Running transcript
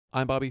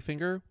I'm Bobby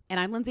Finger.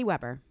 And I'm Lindsay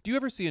Weber. Do you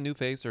ever see a new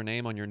face or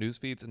name on your news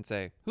feeds and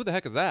say, who the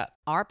heck is that?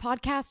 Our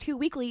podcast, Who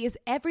Weekly, is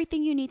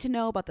everything you need to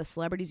know about the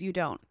celebrities you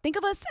don't. Think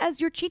of us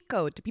as your cheat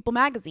code to People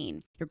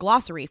magazine, your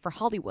glossary for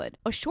Hollywood,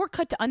 a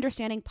shortcut to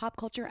understanding pop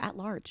culture at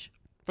large.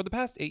 For the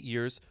past 8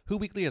 years, Who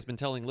Weekly has been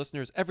telling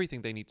listeners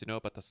everything they need to know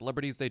about the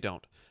celebrities they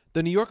don't.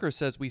 The New Yorker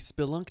says we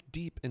spelunk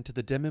deep into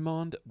the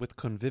demi-monde with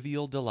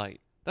convivial delight.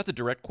 That's a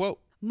direct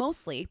quote.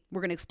 Mostly,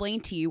 we're going to explain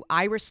to you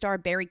Irish star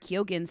Barry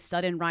Keoghan's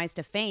sudden rise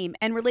to fame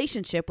and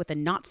relationship with a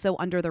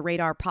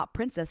not-so-under-the-radar pop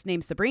princess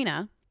named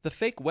Sabrina. The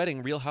fake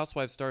wedding Real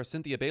Housewives star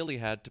Cynthia Bailey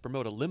had to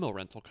promote a limo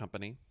rental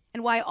company.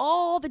 And why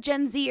all the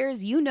Gen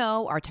Zers you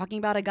know are talking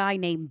about a guy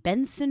named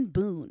Benson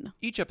Boone.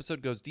 Each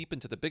episode goes deep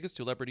into the biggest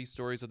celebrity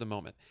stories of the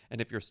moment.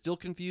 And if you're still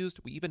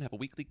confused, we even have a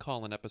weekly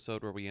call-in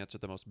episode where we answer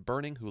the most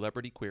burning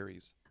celebrity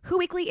queries. Who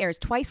Weekly airs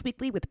twice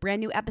weekly with brand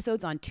new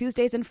episodes on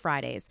Tuesdays and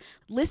Fridays.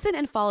 Listen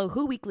and follow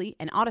Who Weekly,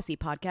 an Odyssey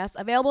podcast,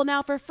 available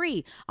now for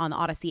free on the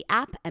Odyssey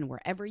app and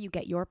wherever you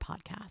get your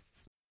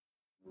podcasts.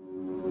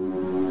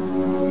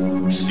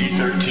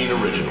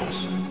 C13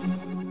 Originals.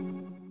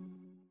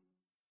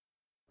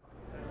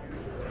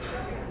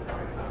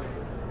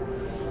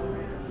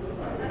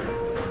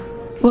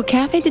 What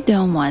Cafe de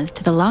Dome was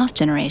to the Lost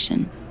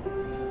Generation,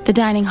 the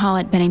dining hall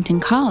at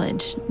Bennington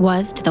College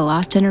was to the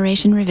Lost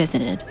Generation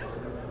Revisited,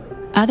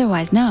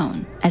 otherwise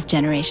known as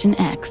Generation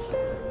X.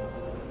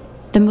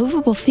 The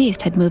movable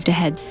feast had moved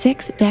ahead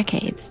 6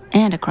 decades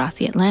and across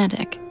the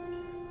Atlantic.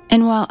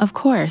 And while, of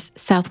course,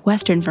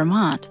 southwestern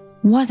Vermont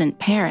wasn't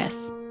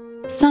Paris,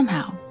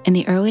 somehow, in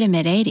the early to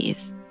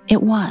mid-'80s,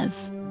 it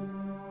was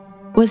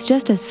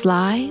just as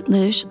sly,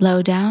 louche,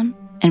 low-down,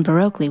 and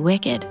baroquely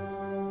wicked.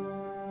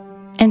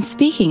 And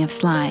speaking of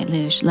sly,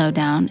 louche,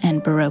 low-down,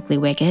 and baroquely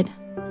wicked,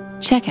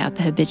 check out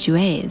the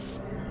habitués.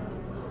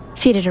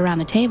 Seated around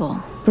the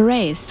table,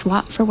 berets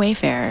swap for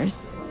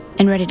wayfarers,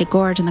 and ready to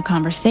gorge on the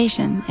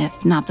conversation,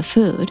 if not the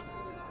food.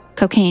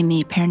 Cocaine,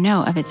 the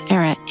Pernod of its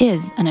era,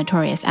 is a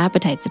notorious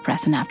appetite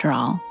suppressant after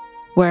all,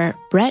 were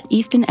Bret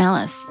Easton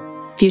Ellis,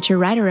 future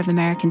writer of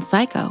American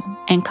Psycho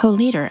and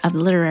co-leader of the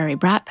literary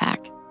Brat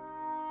Pack,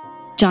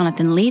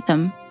 Jonathan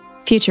Lethem,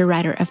 future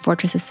writer of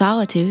Fortress of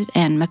Solitude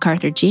and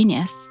MacArthur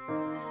Genius,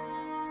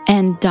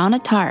 and Donna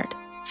Tartt,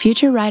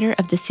 future writer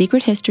of The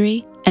Secret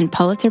History and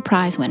Pulitzer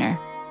Prize winner.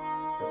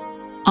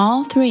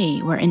 All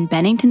 3 were in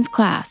Bennington's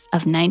class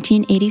of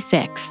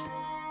 1986.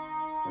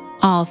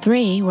 All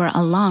 3 were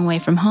a long way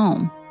from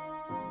home.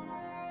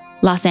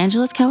 Los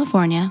Angeles,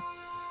 California,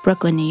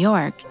 Brooklyn, New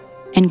York,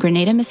 and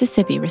Grenada,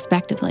 Mississippi,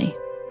 respectively.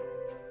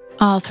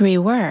 All 3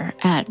 were,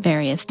 at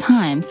various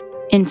times,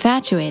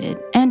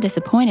 infatuated and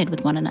disappointed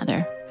with one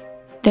another.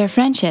 Their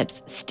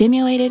friendships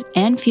stimulated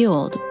and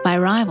fueled by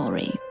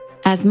rivalry,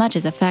 as much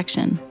as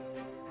affection.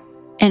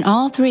 And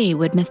all 3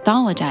 would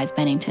mythologize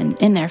Bennington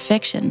in their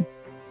fiction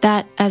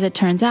that, as it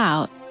turns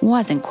out,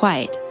 wasn't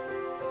quite,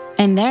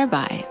 and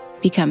thereby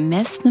become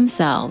myths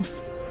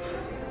themselves.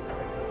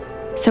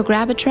 So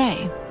grab a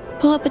tray,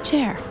 pull up a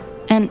chair,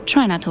 and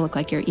try not to look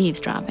like you're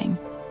eavesdropping.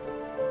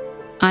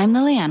 I'm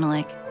Lily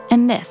Analik,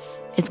 and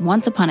this is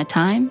Once Upon a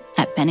Time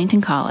at Bennington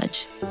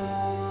College.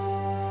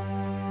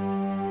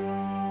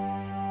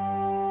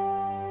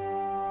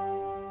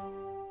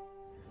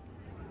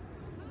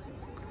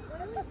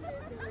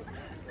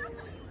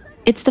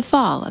 It's the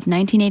fall of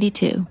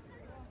 1982.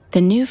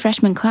 The new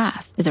freshman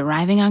class is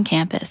arriving on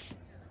campus.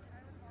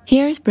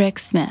 Here's Brick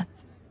Smith,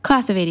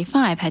 class of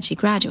 85 had she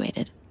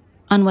graduated,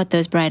 on what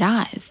those bright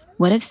eyes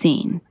would have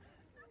seen.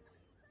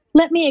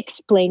 Let me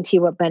explain to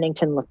you what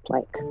Bennington looked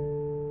like.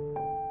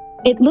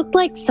 It looked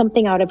like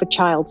something out of a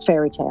child's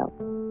fairy tale.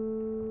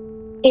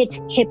 It's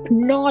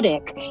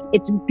hypnotic,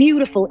 it's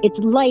beautiful, it's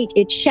light,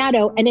 it's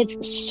shadow, and it's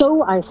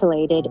so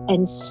isolated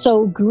and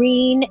so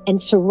green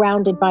and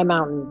surrounded by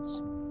mountains.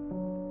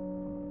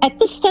 At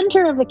the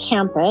center of the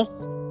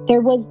campus,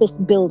 there was this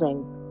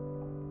building.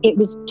 It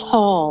was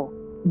tall,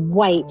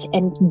 white,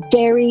 and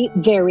very,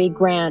 very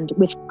grand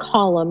with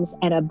columns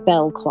and a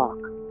bell clock.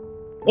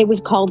 It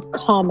was called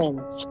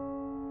Commons.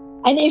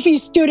 And if you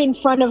stood in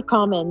front of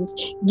Commons,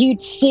 you'd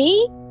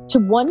see to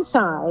one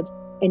side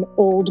an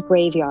old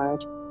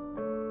graveyard.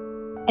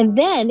 And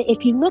then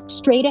if you looked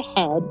straight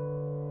ahead,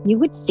 you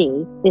would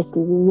see this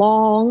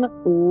long,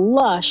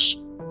 lush,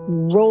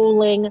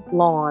 rolling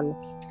lawn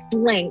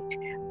flanked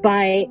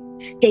by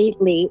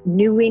stately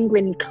New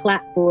England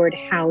clapboard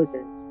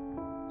houses,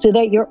 so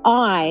that your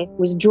eye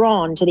was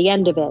drawn to the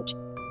end of it,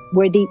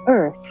 where the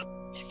earth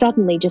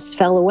suddenly just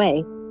fell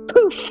away.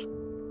 Poof!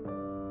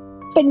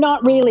 But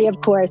not really, of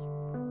course.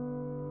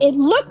 It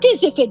looked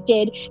as if it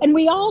did, and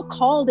we all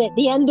called it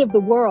the end of the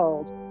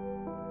world.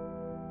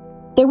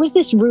 There was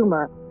this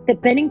rumor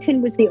that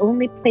Bennington was the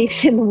only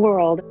place in the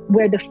world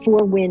where the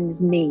 4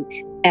 winds meet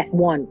at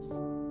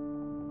once.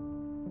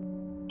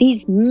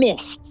 These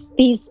mists,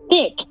 these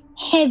thick,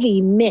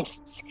 heavy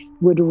mists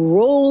would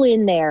roll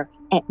in there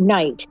at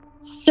night,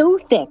 so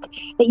thick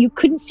that you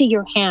couldn't see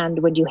your hand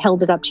when you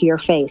held it up to your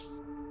face.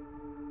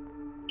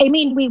 I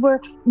mean, we were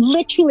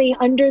literally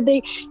under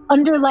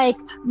like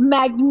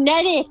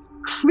magnetic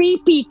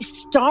creepy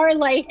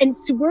starlight and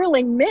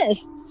swirling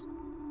mists.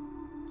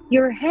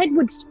 Your head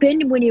would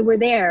spin when you were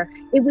there.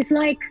 It was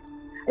like,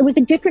 it was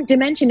a different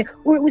dimension,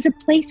 or it was a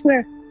place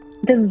where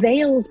the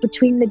veils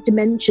between the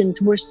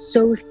dimensions were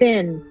so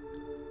thin.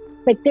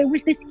 Like there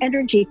was this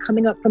energy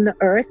coming up from the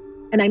earth,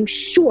 and I'm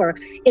sure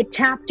it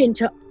tapped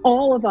into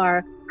all of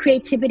our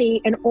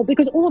creativity and all,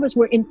 because all of us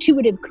were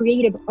intuitive,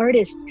 creative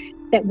artists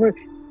that were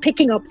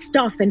picking up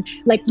stuff and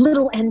like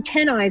little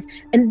antennae.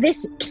 And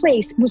this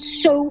place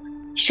was so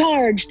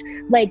charged,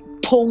 like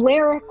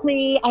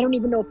polarically, I don't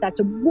even know if that's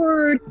a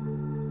word.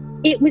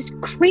 It was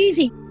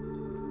crazy.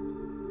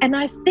 And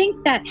I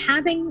think that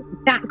having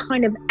that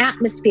kind of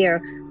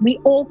atmosphere, we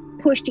all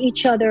pushed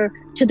each other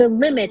to the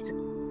limits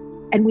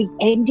and we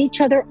egged each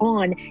other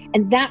on.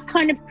 And that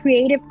kind of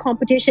creative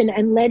competition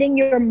and letting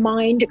your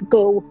mind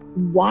go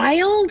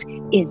wild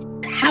is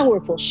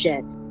powerful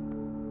shit.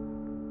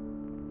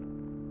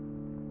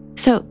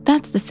 So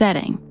that's the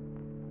setting.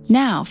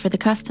 Now for the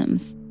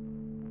customs.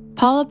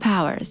 Paula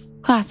Powers,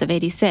 class of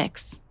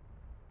 86.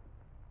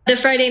 The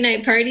Friday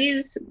night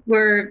parties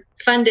were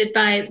funded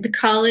by the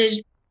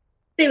college.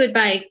 They would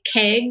buy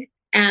keg,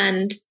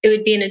 and it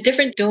would be in a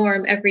different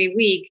dorm every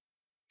week.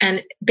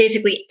 And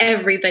basically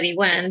everybody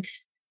went.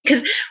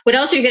 Because what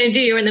else are you going to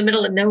do? You're in the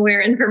middle of nowhere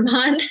in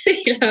Vermont,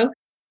 you know?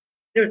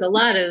 There was a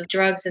lot of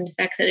drugs and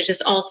sex, and it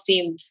just all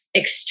seemed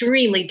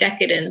extremely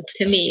decadent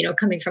to me, you know,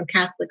 coming from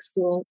Catholic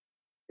school.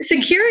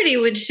 Security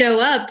would show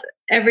up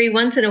every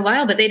once in a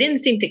while, but they didn't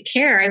seem to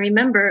care. I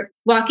remember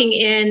walking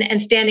in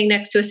and standing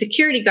next to a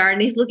security guard,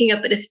 and he's looking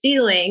up at a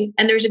ceiling,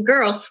 and there's a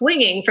girl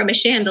swinging from a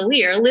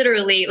chandelier,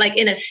 literally like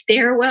in a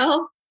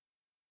stairwell.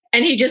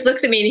 And he just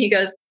looks at me and he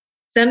goes,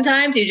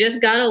 "Sometimes you just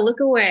gotta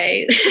look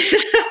away."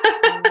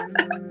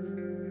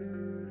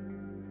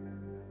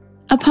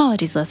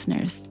 Apologies,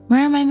 listeners.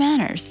 Where are my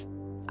manners?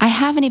 I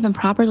haven't even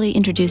properly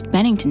introduced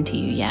Bennington to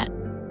you yet.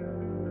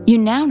 You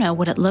now know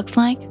what it looks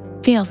like,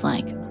 feels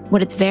like,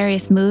 what its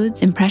various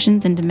moods,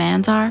 impressions, and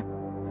demands are,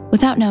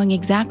 without knowing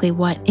exactly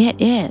what it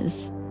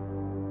is.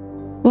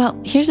 Well,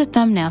 here's a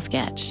thumbnail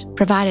sketch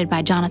provided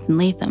by Jonathan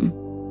Lethem.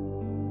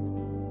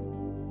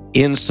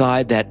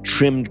 Inside that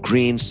trimmed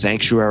green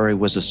sanctuary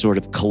was a sort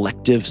of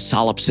collective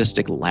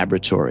solipsistic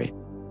laboratory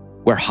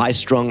where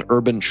high-strung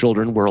urban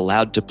children were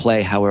allowed to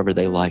play however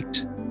they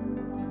liked.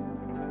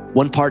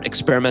 One part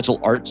experimental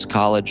arts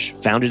college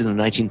founded in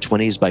the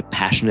 1920s by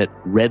passionate,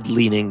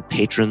 red-leaning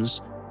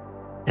patrons,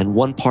 and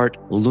one part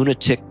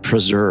lunatic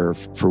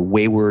preserve for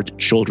wayward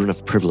children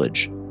of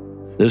privilege,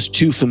 those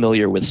too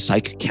familiar with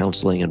psych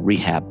counseling and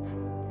rehab,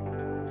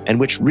 and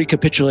which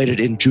recapitulated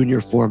in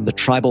junior form the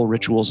tribal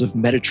rituals of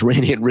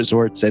Mediterranean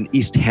resorts and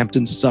East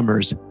Hampton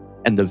summers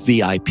and the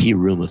VIP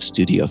room of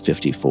Studio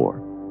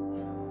 54.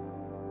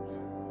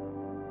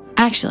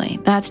 Actually,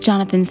 that's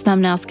Jonathan's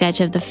thumbnail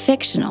sketch of the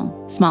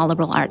fictional Small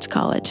Liberal Arts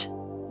College,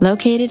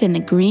 located in the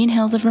Green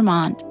Hills of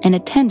Vermont and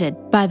attended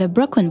by the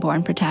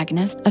Brooklyn-born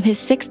protagonist of his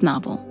sixth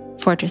novel,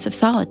 Fortress of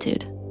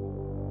Solitude.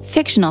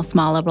 Fictional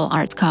Small Liberal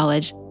Arts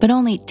College, but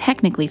only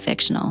technically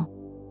fictional.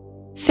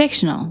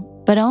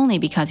 Fictional, but only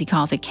because he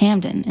calls it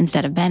Camden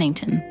instead of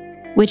Bennington,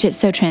 which it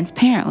so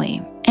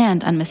transparently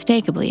and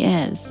unmistakably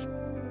is.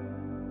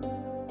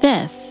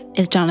 This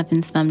is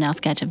Jonathan's thumbnail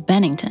sketch of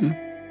Bennington.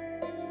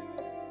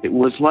 It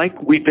was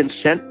like we'd been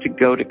sent to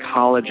go to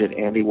college at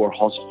Andy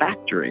Warhol's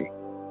factory.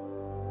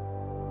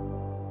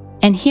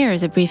 And here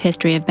is a brief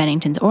history of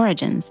Bennington's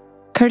origins,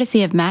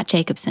 courtesy of Matt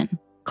Jacobson,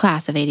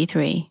 class of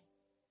 83.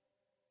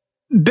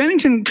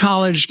 Bennington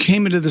College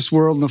came into this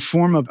world in the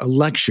form of a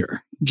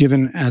lecture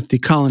given at the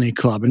Colony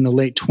Club in the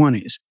late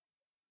 20s.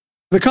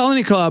 The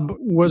Colony Club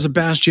was a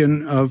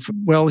bastion of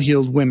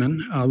well-heeled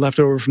women, left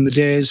over from the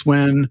days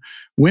when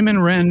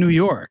women ran New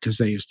York, as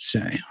they used to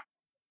say.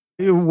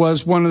 It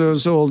was one of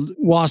those old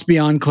waspy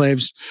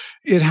enclaves.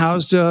 It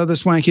housed the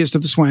swankiest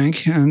of the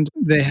swank, and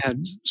they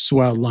had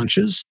swell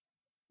lunches.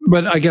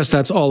 But I guess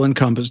that's all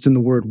encompassed in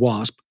the word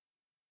WASP.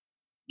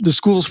 The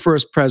school's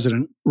first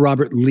president,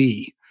 Robert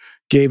Lee,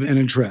 gave an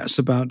address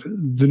about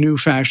the new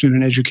fashion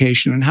in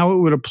education and how it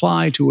would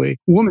apply to a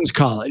women's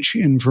college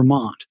in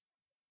Vermont.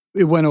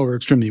 It went over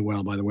extremely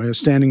well, by the way, a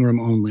standing room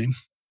only.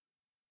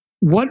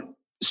 What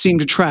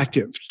seemed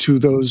attractive to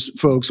those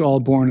folks all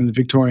born in the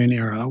Victorian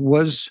era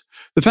was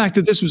the fact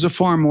that this was a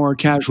far more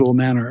casual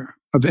manner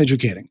of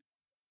educating.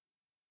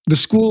 The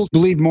school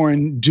believed more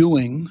in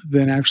doing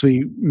than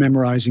actually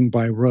memorizing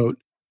by rote.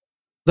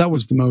 That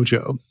was the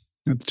mojo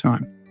at the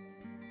time.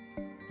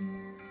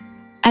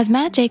 As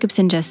Matt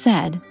Jacobson just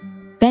said,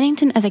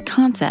 Bennington as a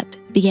concept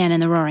began in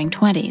the Roaring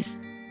 '20s.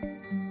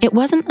 It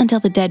wasn't until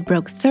the dead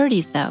broke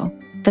 30s, though,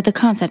 that the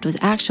concept was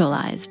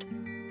actualized.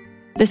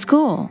 The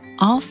school,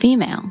 all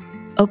female,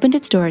 opened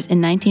its doors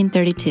in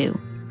 1932,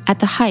 at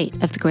the height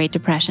of the Great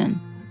Depression.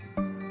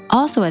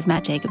 Also, as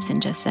Matt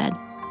Jacobson just said,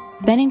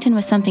 Bennington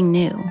was something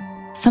new,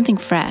 something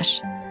fresh.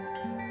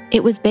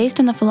 It was based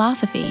on the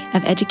philosophy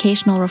of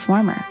educational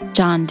reformer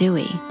John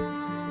Dewey.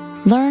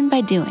 Learn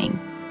by doing,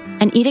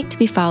 an edict to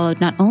be followed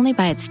not only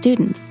by its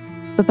students,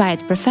 but by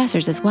its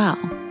professors as well.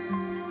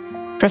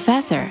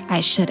 Professor, I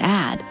should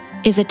add,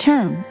 is a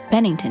term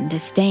Bennington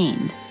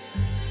disdained.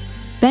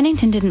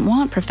 Bennington didn't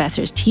want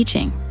professors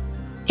teaching.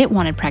 It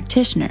wanted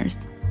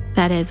practitioners,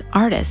 that is,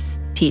 artists,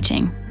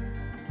 teaching.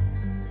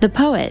 The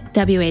poet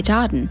W.H.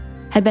 Auden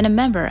had been a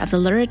member of the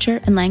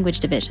Literature and Language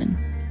Division.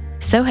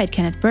 So had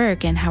Kenneth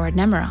Burke and Howard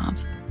Nemerov.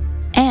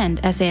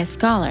 And essayist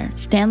scholar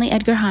Stanley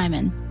Edgar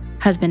Hyman,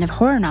 husband of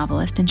horror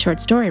novelist and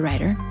short story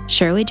writer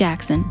Shirley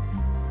Jackson.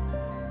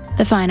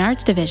 The Fine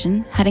Arts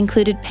Division had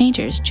included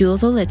painters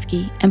Jules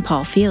Olitsky and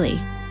Paul Feely,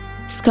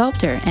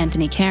 sculptor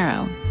Anthony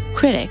Caro,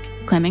 critic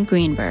Clement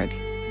Greenberg.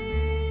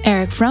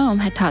 Eric Fromm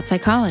had taught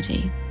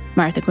psychology,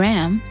 Martha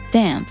Graham,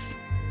 dance.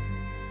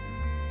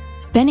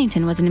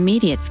 Bennington was an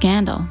immediate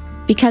scandal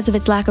because of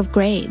its lack of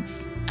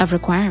grades, of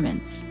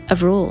requirements,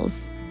 of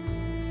rules.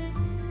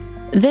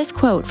 This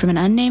quote from an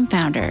unnamed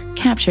founder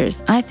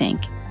captures, I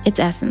think, its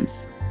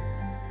essence.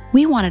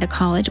 We wanted a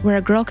college where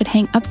a girl could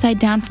hang upside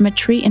down from a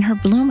tree in her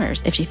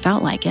bloomers if she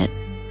felt like it.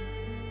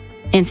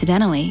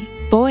 Incidentally,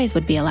 boys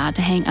would be allowed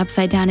to hang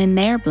upside down in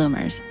their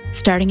bloomers,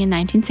 starting in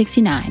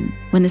 1969,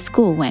 when the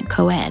school went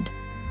co-ed.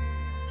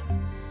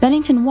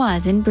 Bennington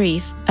was, in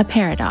brief, a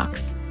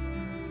paradox.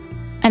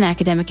 An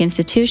academic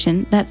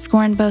institution that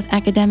scorned both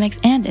academics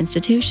and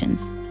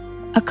institutions.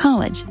 A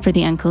college for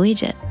the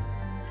uncollegiate.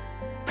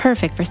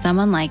 Perfect for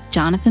someone like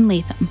Jonathan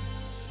Lethem.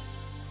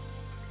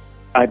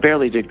 I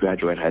barely did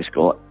graduate high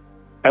school.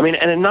 I mean,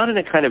 and not in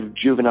a kind of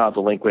juvenile,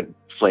 delinquent,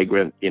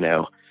 flagrant,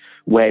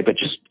 way, but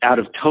just out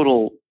of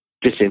total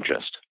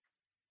disinterest.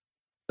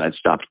 I'd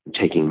stopped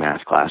taking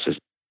math classes.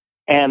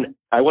 And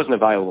I wasn't a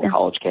viable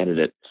college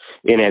candidate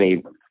in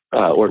any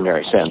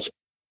ordinary sense.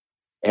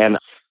 And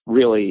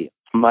really,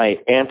 my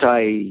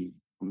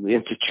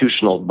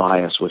anti-institutional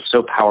bias was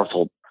so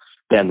powerful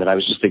then that I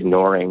was just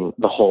ignoring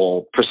the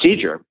whole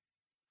procedure.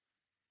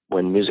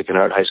 When Music and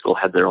Art High School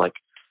had their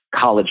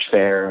college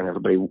fair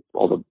and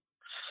all the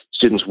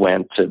students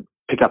went to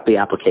pick up the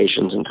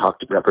applications and talk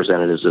to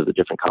representatives of the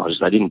different colleges.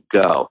 And I didn't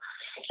go.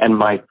 And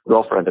my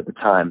girlfriend at the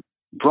time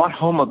brought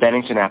home a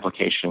Bennington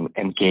application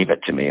and gave it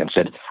to me and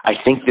said, I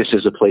think this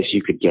is a place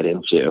you could get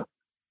into.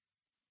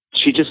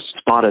 She just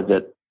spotted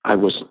that I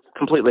was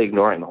completely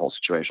ignoring the whole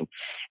situation.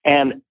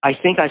 And I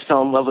think I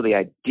fell in love with the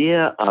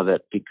idea of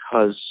it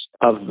because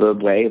of the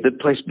way the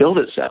place billed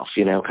itself,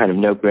 kind of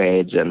no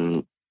grades.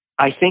 And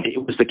I think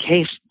it was the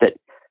case that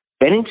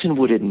Bennington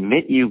would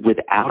admit you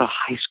without a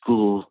high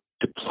school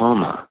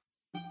diploma.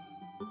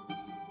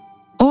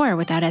 Or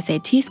without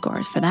SAT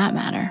scores, for that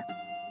matter.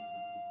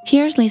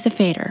 Here's Lisa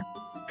Fader,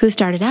 who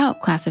started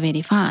out class of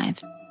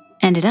 85,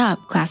 ended up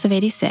class of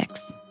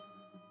 86.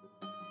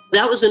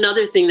 That was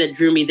another thing that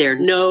drew me there,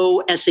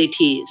 no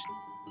SATs.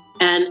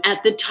 And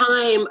at the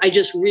time, I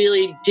just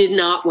really did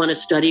not want to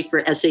study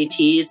for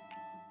SATs.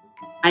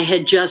 I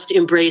had just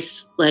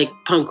embraced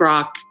punk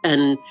rock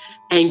and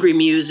angry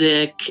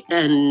music,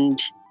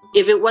 and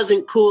if it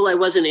wasn't cool, I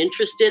wasn't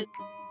interested.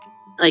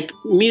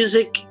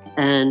 Music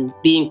and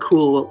being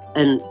cool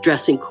and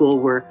dressing cool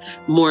were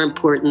more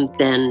important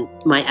than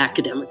my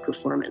academic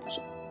performance.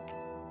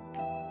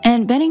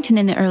 And Bennington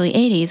in the early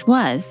 80s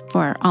was,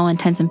 for all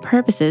intents and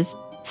purposes,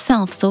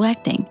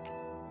 self-selecting.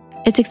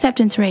 Its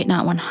acceptance rate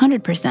not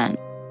 100%,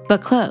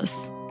 but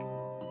close.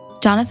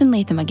 Jonathan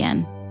Lethem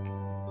again.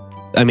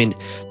 I mean,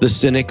 the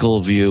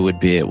cynical view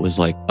would be it was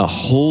like a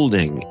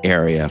holding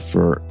area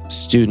for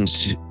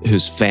students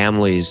whose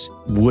families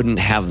wouldn't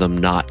have them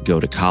not go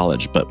to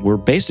college, but were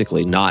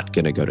basically not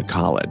going to go to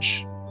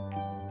college.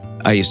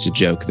 I used to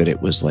joke that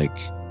it was like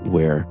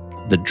where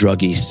the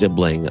druggy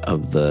sibling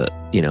of the,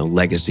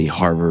 legacy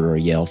Harvard or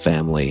Yale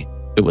family,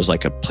 it was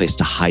like a place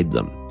to hide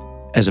them,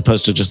 as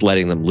opposed to just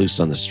letting them loose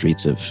on the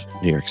streets of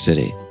New York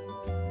City.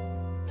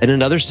 In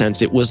another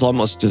sense, it was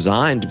almost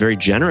designed very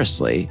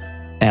generously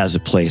as a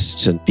place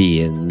to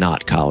be in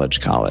not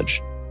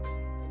college.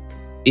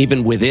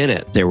 Even within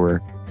it, there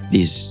were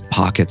these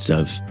pockets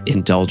of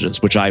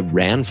indulgence, which I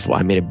ran for.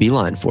 I made a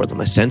beeline for them.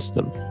 I sensed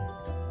them.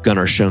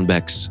 Gunnar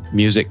Schoenbeck's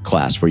music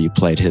class, where you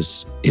played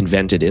his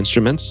invented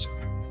instruments.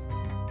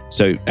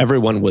 So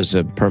everyone was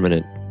a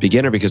permanent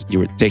beginner because you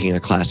were taking a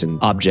class in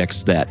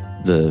objects that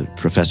the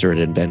professor had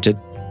invented.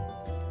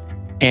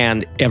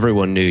 And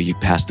everyone knew you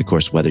passed the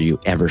course whether you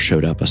ever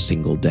showed up a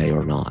single day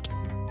or not.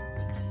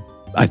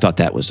 I thought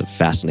that was a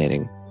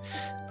fascinating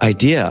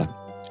idea.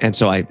 And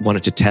so I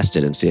wanted to test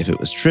it and see if it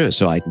was true.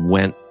 So I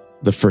went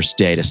the first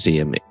day to see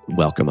him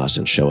welcome us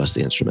and show us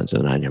the instruments,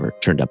 and I never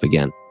turned up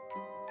again.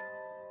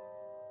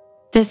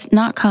 This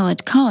not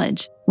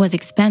college was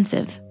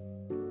expensive.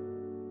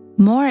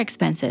 More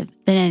expensive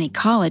than any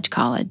college.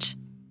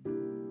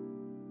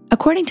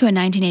 According to a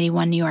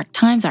 1981 New York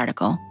Times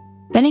article,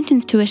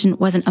 Bennington's tuition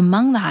wasn't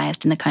among the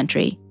highest in the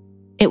country.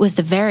 It was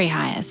the very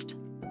highest.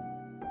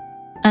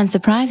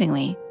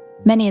 Unsurprisingly,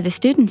 many of the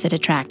students it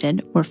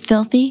attracted were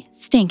filthy,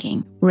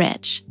 stinking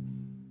rich.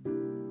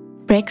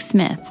 Brick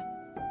Smith.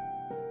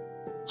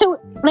 So,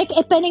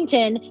 at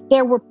Bennington,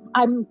 there were,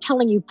 I'm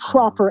telling you,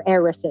 proper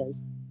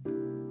heiresses.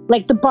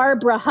 The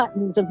Barbara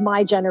Huttons of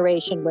my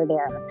generation were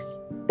there.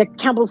 The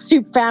Campbell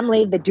Soup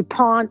family, the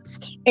DuPonts,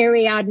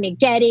 Ariadne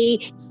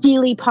Getty,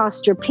 Sealy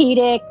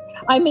Posturepedic.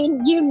 I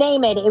mean, you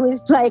name it. It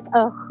was like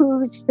a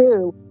who's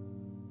who.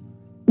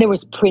 There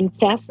was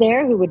Princess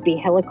there who would be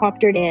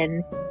helicoptered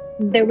in.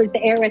 There was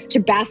the heiress to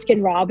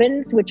Baskin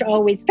Robbins, which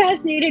always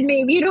fascinated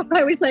me. You know,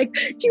 I was like,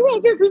 do you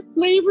have every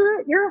flavor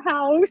at your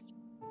house?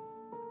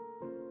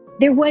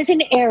 There was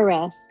an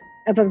heiress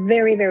of a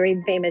very,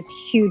 very famous,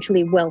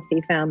 hugely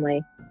wealthy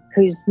family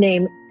whose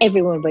name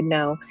everyone would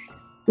know.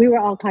 We were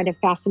all kind of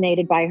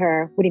fascinated by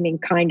her. What do you mean,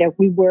 kind of?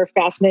 We were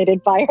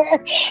fascinated by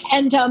her.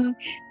 And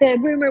the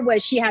rumor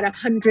was she had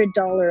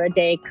 $100 a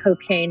day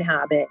cocaine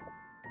habit.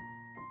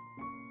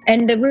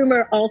 And the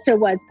rumor also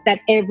was that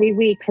every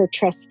week her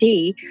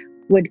trustee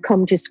would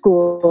come to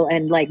school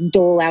and like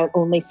dole out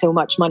only so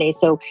much money.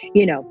 So,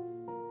 you know,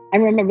 I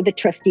remember the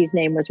trustee's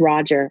name was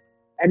Roger,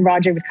 and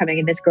Roger was coming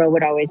and this girl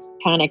would always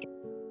panic.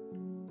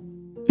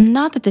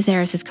 Not that this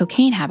heiress's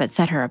cocaine habit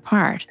set her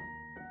apart.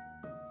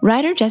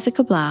 Writer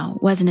Jessica Blau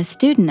wasn't a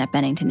student at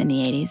Bennington in the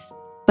 80s,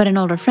 but an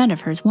older friend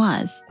of hers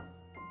was.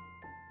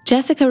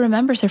 Jessica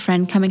remembers her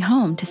friend coming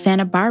home to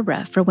Santa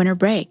Barbara for winter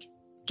break,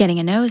 getting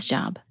a nose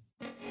job.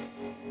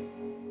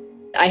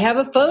 I have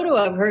a photo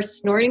of her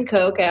snorting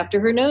coke after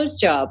her nose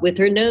job with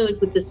her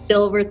nose with the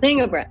silver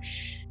thing over it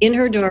in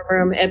her dorm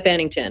room at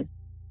Bennington.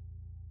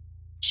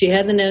 She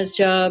had the nose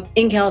job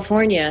in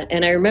California.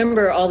 And I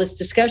remember all this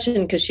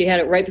discussion because she had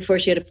it right before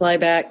she had to fly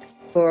back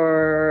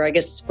for, I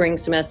guess, spring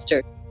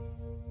semester.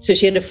 So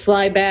she had to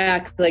fly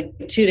back like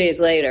 2 days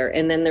later.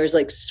 And then there was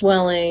like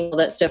swelling, all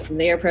that stuff from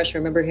the air pressure. I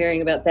remember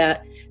hearing about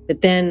that.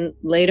 But then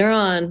later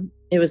on,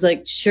 it was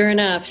like, sure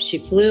enough, she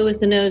flew with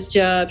the nose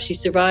job. She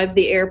survived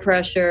the air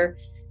pressure.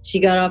 She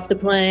got off the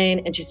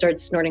plane and she started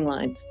snorting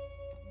lines.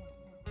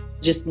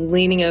 Just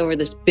leaning over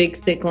this big,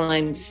 thick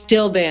line,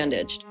 still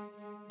bandaged.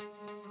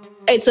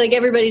 It's like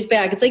everybody's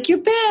back. It's like, you're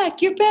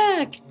back, you're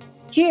back.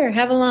 Here,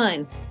 have a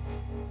line.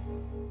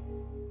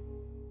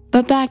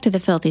 But back to the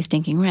filthy,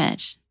 stinking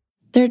rich.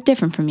 They're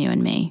different from you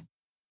and me.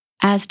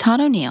 As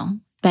Todd O'Neill,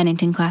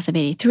 Bennington class of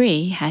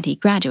 83, had he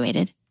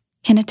graduated,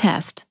 can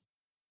attest.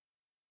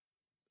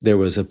 There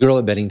was a girl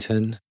at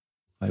Bennington.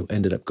 I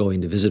ended up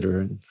going to visit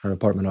her in her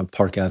apartment on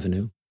Park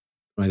Avenue.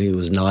 I think it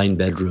was 9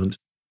 bedrooms.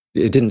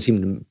 It didn't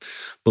seem to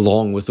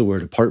belong with the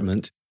word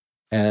apartment.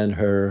 And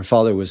her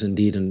father was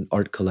indeed an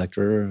art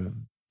collector.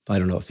 I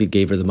don't know if he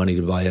gave her the money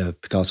to buy a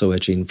Picasso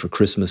etching for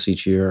Christmas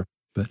each year.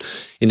 But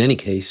in any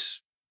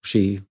case,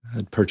 she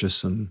had purchased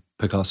some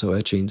Picasso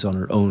etchings on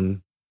her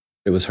own.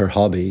 It was her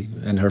hobby.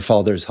 And her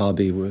father's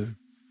hobby was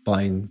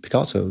buying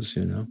Picassos,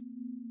 you know.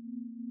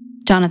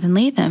 Jonathan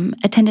Lethem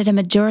attended a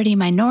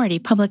majority-minority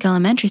public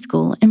elementary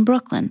school in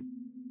Brooklyn.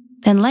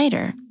 Then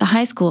later, the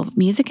High School of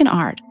Music and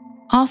Art,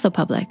 also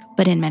public,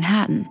 but in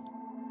Manhattan.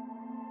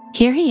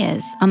 Here he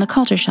is on the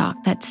culture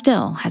shock that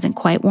still hasn't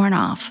quite worn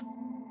off.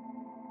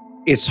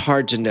 It's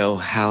hard to know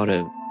how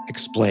to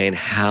explain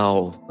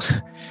how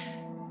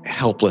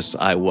helpless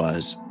I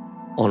was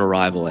on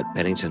arrival at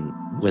Bennington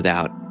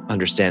without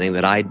understanding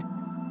that I'd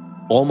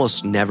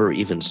almost never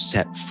even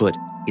set foot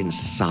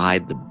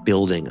inside the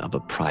building of a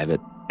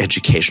private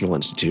educational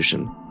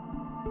institution.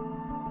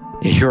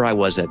 And here I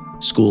was at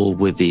school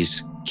with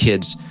these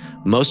kids,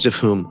 most of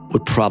whom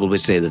would probably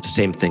say the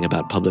same thing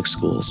about public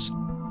schools,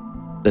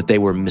 that they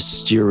were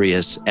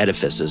mysterious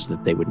edifices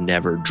that they would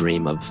never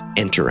dream of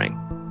entering.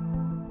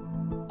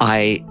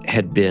 I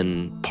had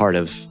been part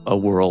of a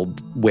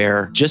world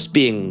where just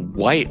being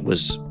white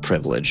was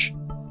privilege,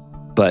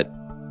 but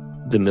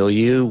the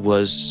milieu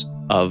was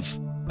of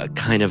a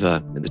kind of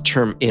the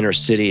term inner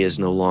city is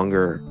no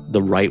longer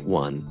the right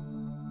one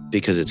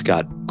because it's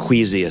got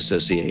queasy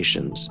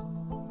associations.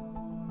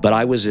 But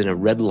I was in a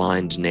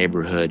red-lined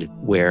neighborhood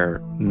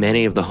where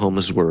many of the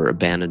homes were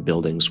abandoned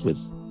buildings with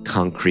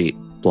concrete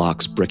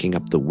blocks bricking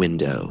up the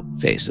window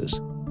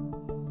faces.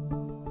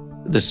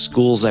 The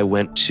schools I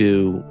went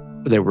to,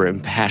 there were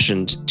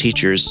impassioned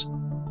teachers,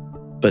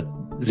 but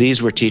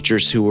these were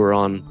teachers who were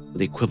on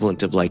the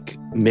equivalent of like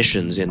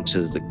missions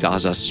into the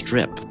Gaza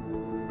Strip.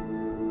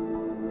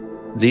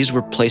 These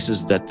were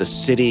places that the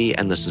city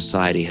and the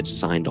society had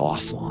signed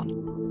off on.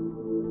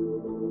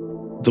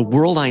 The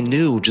world I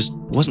knew just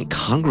wasn't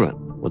congruent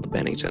with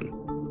Bennington.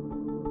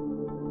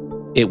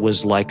 It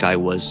was like I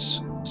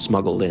was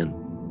smuggled in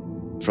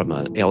from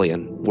an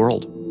alien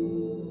world.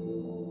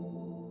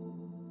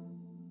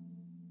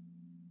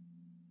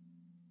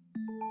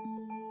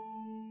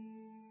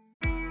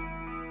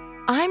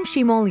 I'm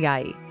Shimol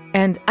Yai,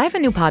 and I have a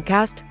new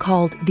podcast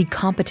called The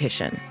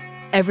Competition.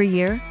 Every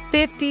year,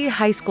 50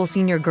 high school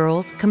senior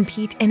girls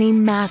compete in a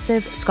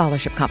massive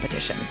scholarship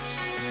competition.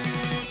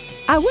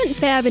 I wouldn't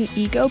say I have an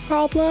ego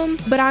problem,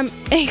 but I'm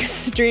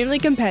extremely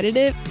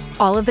competitive.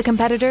 All of the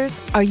competitors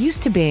are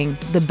used to being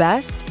the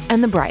best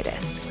and the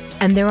brightest,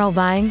 and they're all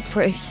vying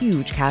for a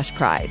huge cash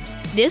prize.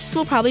 This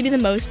will probably be the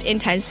most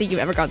intense thing you've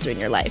ever gone through in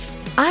your life.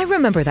 I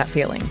remember that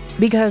feeling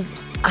because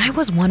I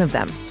was one of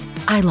them.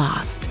 I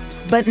lost.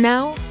 But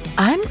now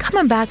I'm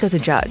coming back as a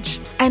judge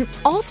and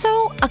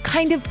also a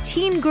kind of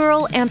teen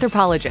girl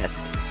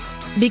anthropologist.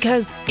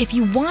 Because if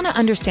you want to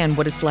understand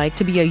what it's like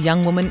to be a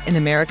young woman in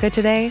America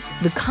today,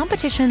 The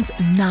Competition's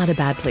not a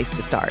bad place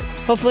to start.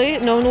 Hopefully,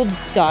 no one will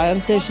die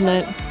on stage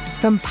tonight.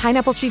 From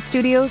Pineapple Street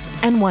Studios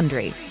and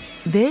Wondery,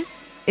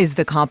 this is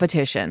The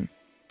Competition.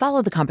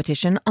 Follow The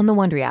Competition on the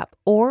Wondery app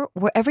or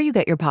wherever you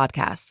get your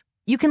podcasts.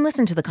 You can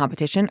listen to The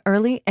Competition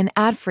early and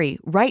ad-free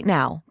right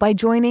now by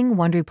joining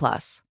Wondery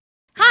Plus.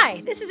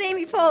 Hi, this is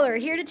Amy Poehler,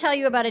 here to tell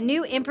you about a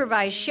new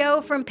improvised show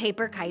from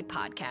Paper Kite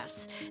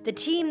Podcasts, the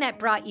team that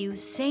brought you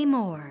Say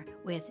More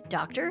with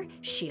Dr.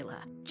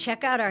 Sheila.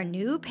 Check out our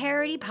new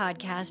parody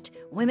podcast,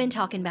 Women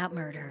Talking About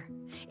Murder.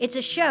 It's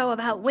a show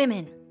about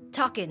women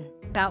talking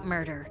about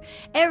murder.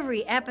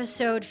 Every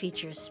episode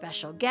features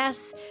special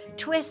guests,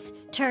 twists,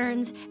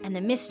 turns, and the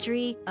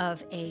mystery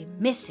of a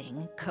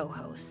missing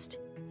co-host.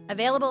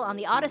 Available on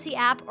the Odyssey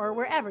app or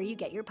wherever you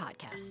get your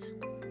podcasts.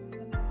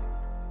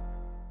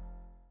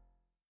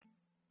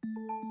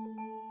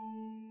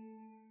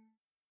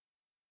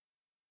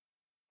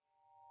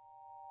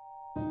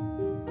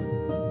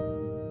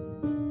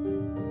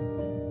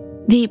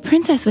 The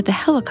princess with the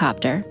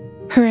helicopter,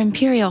 Her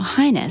Imperial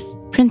Highness,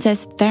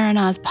 Princess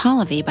Farinaz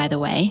Pahlavi, by the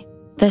way,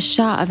 the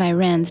Shah of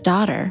Iran's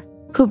daughter,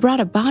 who brought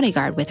a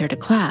bodyguard with her to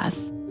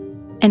class,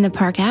 and the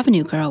Park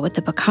Avenue girl with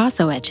the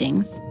Picasso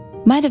etchings,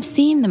 might have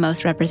seemed the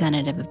most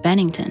representative of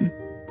Bennington.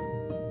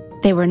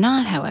 They were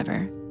not,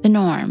 however, the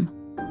norm.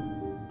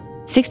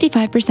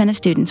 65% of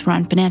students were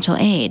on financial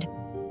aid,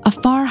 a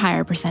far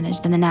higher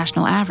percentage than the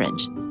national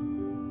average.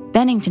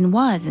 Bennington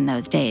was, in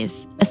those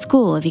days, a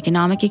school of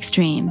economic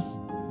extremes.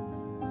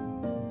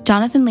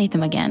 Jonathan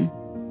Lethem again.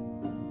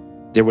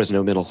 There was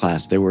no middle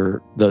class. There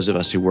were those of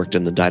us who worked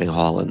in the dining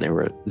hall, and there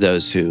were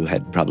those who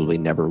had probably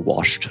never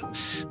washed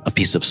a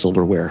piece of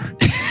silverware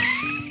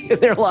in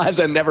their lives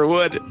and never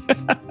would.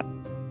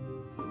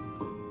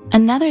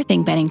 Another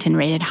thing Bennington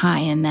rated high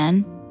in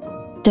then,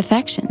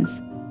 defections.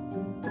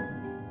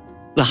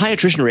 The high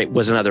attrition rate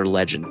was another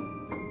legend.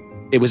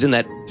 It was in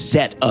that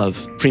set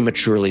of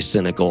prematurely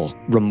cynical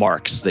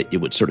remarks that you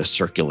would sort of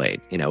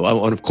circulate. And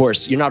of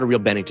course, you're not a real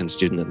Bennington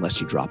student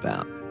unless you drop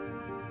out.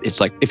 It's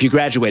like, if you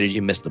graduated,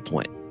 you missed the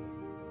point.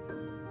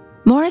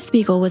 Morris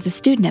Spiegel was a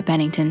student at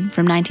Bennington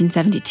from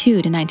 1972 to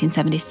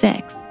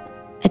 1976,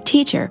 a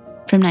teacher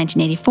from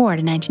 1984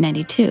 to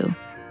 1992.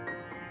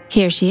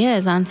 Here she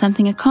is on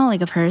something a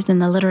colleague of hers in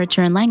the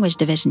Literature and Language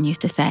Division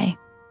used to say.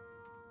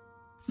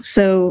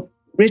 So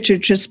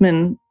Richard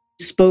Trisman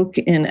spoke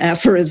in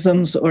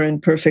aphorisms or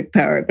in perfect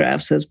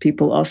paragraphs, as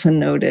people often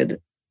noted.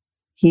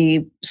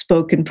 He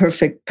spoke in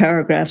perfect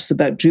paragraphs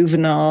about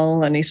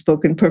Juvenal, and he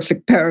spoke in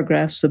perfect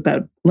paragraphs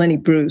about Lenny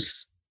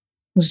Bruce.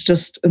 He was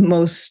just a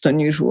most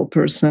unusual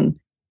person.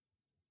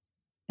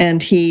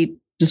 And he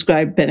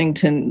described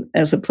Bennington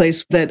as a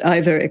place that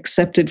either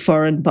accepted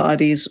foreign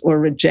bodies or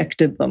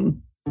rejected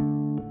them.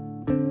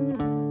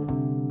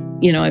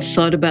 I've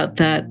thought about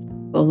that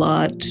a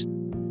lot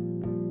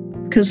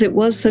because it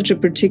was such a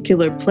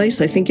particular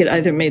place. I think it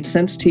either made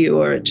sense to you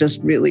or it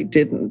just really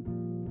didn't.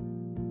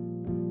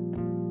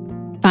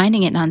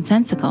 Finding it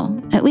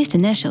nonsensical, at least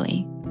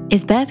initially,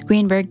 is Beth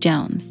Greenberg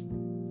Jones,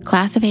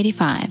 class of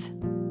 85.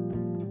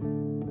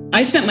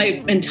 I spent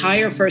my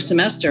entire first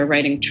semester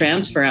writing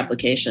transfer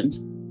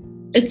applications.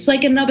 It's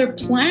like another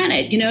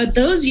planet,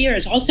 those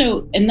years.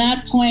 Also, in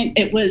that point,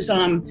 it was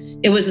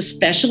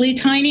especially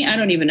tiny. I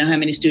don't even know how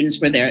many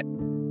students were there.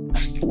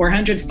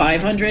 400,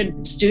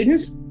 500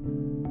 students.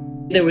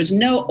 There was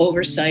no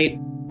oversight.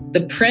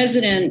 The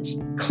president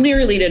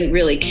clearly didn't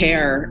really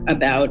care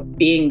about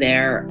being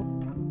there.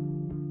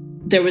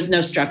 There was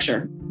no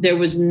structure. There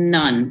was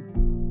none.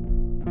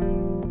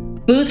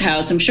 Booth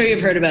House, I'm sure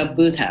you've heard about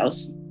Booth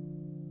House.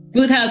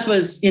 Booth House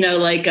was,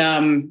 like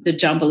the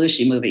John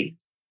Belushi movie.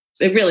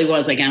 It really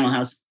was like Animal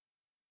House.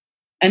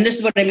 And this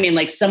is what I mean,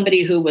 like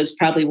somebody who was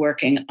probably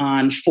working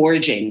on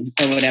forging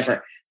or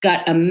whatever,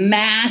 got a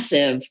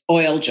massive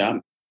oil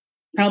drum,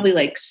 probably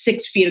like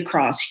 6 feet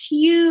across,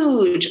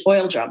 huge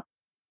oil drum,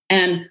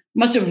 and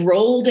must have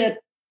rolled it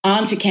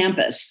onto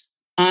campus,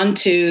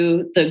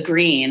 onto the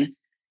green,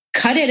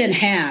 cut it in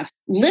half,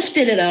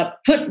 lifted it up,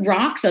 put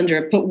rocks under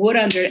it, put wood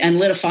under it, and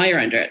lit a fire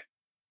under it,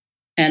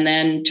 and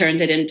then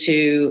turned it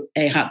into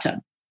a hot tub.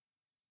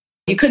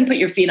 You couldn't put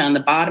your feet on the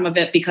bottom of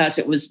it because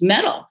it was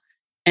metal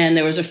and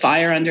there was a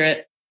fire under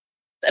it.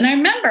 And I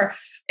remember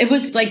it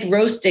was like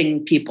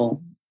roasting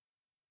people.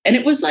 And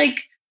it was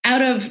like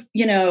out of,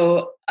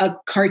 a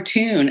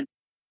cartoon.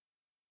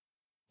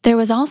 There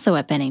was also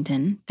at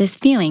Bennington this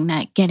feeling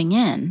that getting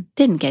in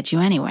didn't get you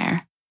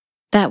anywhere.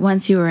 That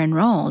once you were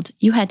enrolled,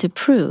 you had to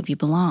prove you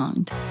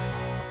belonged.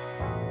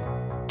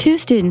 Two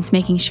students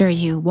making sure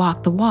you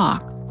walk the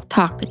walk,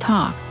 talk the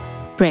talk,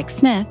 Brick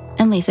Smith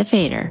and Lisa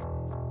Fader.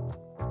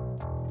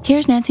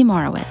 Here's Nancy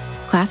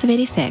Morowitz, class of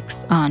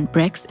 86, on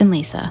Bricks and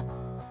Lisa.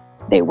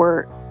 They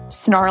were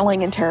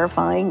snarling and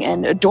terrifying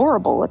and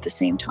adorable at the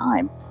same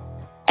time.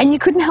 And you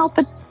couldn't help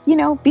but,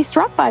 be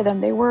struck by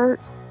them. They were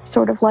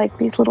sort of like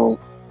these little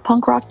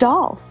punk rock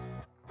dolls.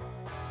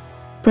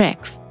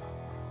 Bricks.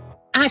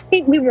 I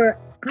think we were,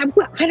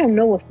 I don't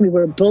know if we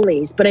were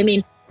bullies, but I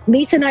mean,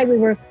 Lisa and I, we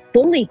were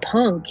fully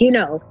punk, you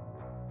know.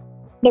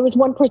 There was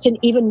one person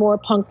even more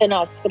punk than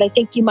us, but I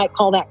think you might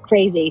call that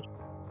crazy.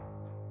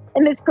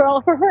 And this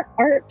girl, for her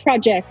art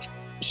project,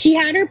 she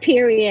had her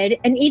period,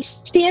 and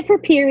each day of her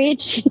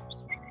period,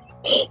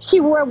 she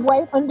wore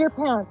white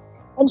underpants,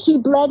 and she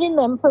bled in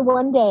them for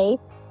one day.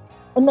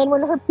 And then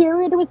when her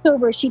period was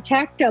over, she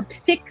tacked up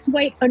 6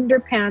 white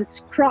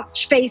underpants,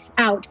 crotch face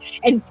out,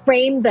 and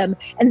framed them.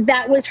 And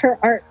that was her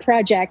art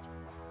project.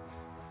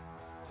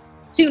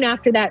 Soon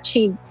after that,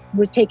 she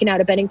was taken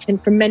out of Bennington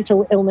for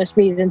mental illness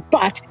reasons.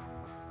 But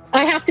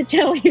I have to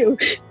tell you,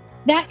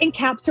 that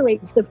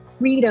encapsulates the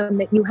freedom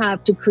that you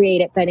have to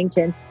create at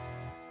Bennington.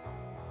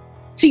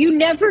 So you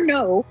never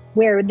know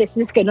where this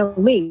is going to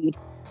lead.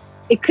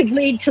 It could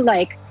lead to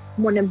like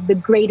one of the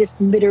greatest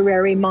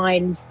literary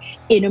minds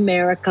in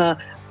America,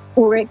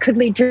 or it could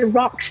lead to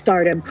rock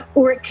stardom,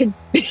 or it could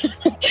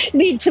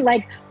lead to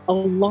like a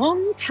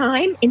long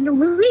time in the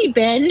Louis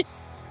bin.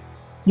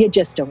 You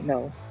just don't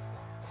know.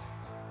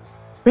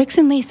 Rix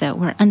and Lisa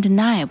were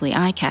undeniably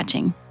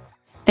eye-catching.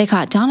 They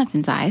caught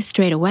Jonathan's eyes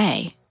straight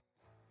away.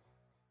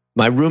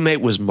 My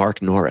roommate was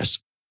Mark Norris.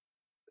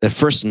 The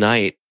first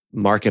night,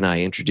 Mark and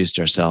I introduced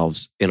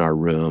ourselves in our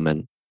room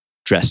and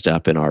dressed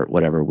up in our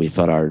whatever we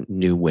thought our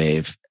new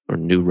wave or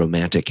new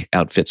romantic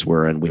outfits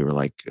were. And we were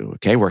like,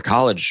 okay, we're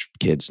college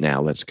kids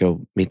now. Let's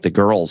go meet the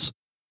girls.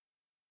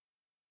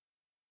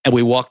 And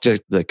we walked to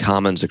the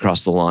Commons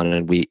across the lawn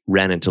and we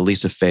ran into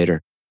Lisa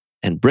Fader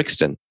and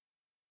Brixton.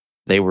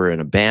 They were in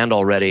a band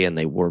already and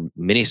they wore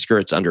mini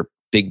skirts under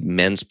big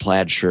men's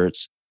plaid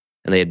shirts.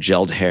 And they had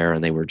gelled hair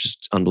and they were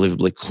just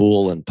unbelievably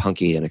cool and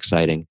punky and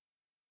exciting.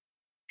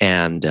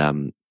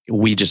 And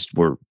we just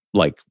were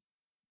like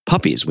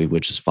puppies. We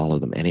would just follow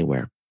them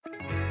anywhere.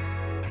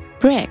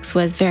 Brix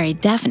was very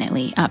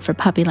definitely up for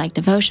puppy-like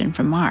devotion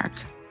from Mark.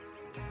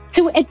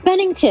 So at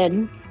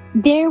Bennington,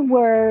 there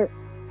were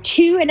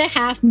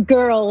 2.5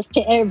 girls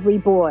to every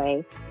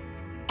boy.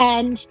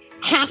 And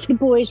half the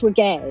boys were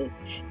gay,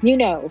 you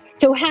know.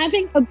 So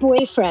having a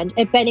boyfriend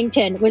at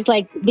Bennington was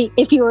like,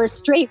 if you were a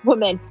straight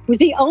woman, was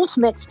the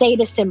ultimate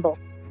status symbol.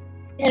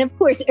 And of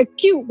course, a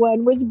cute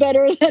one was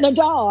better than a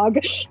dog.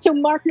 So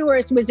Mark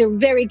Norris was a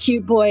very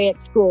cute boy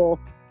at school.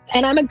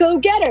 And I'm a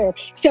go-getter,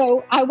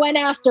 so I went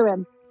after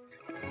him.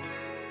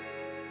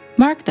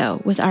 Mark,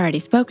 though, was already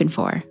spoken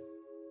for.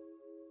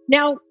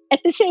 Now, at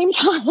the same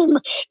time,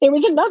 there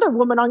was another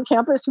woman on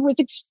campus who was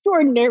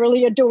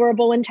extraordinarily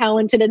adorable and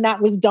talented, and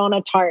that was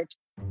Donna Tartt.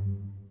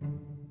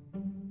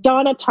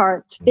 Donna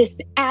Tartt, this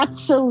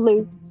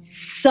absolute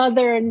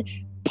Southern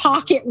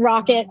pocket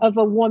rocket of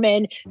a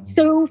woman,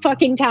 so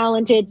fucking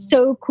talented,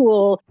 so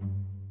cool.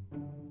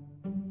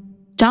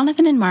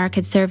 Jonathan and Mark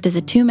had served as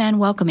a 2-man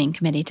welcoming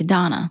committee to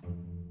Donna.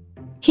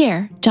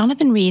 Here,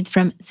 Jonathan reads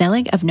from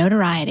Zelig of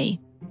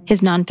Notoriety, his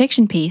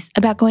nonfiction piece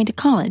about going to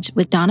college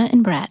with Donna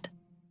and Brett.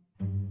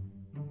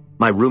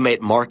 My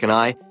roommate Mark and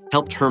I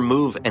helped her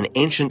move an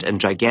ancient and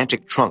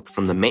gigantic trunk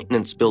from the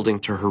maintenance building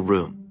to her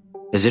room,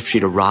 as if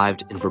she'd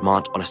arrived in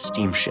Vermont on a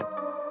steamship.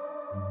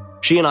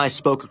 She and I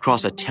spoke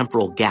across a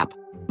temporal gap,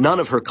 none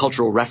of her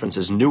cultural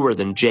references newer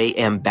than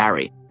J.M.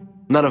 Barrie,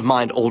 none of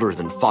mine older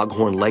than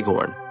Foghorn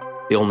Leghorn,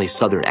 the only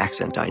Southern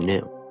accent I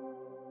knew.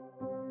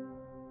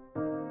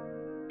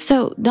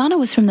 So Donna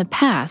was from the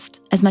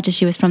past as much as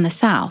she was from the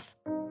South.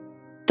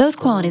 Those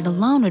qualities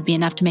alone would be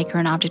enough to make her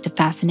an object of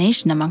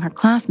fascination among her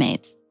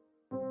classmates.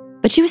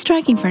 But she was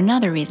striking for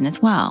another reason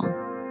as well.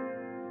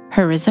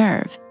 Her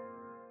reserve.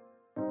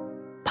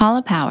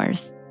 Paula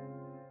Powers.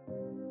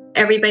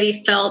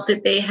 Everybody felt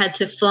that they had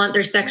to flaunt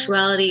their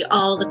sexuality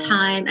all the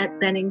time at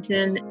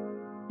Bennington.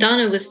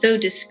 Donna was so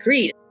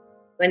discreet.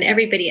 When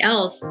everybody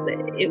else,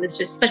 it was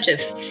just such a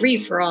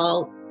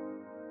free-for-all.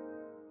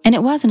 And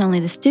it wasn't only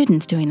the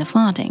students doing the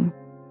flaunting.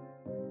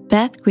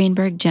 Beth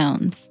Greenberg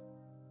Jones.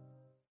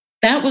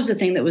 That was the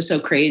thing that was so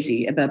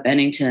crazy about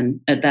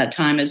Bennington at that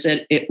time, is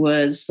that it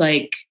was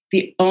like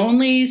the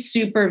only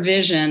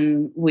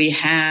supervision we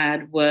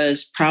had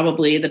was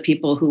probably the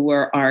people who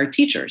were our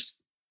teachers.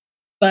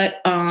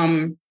 But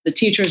the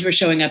teachers were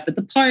showing up at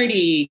the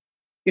party.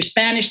 Your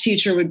Spanish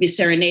teacher would be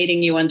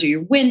serenading you under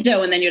your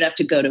window, and then you'd have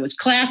to go to his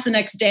class the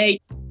next day.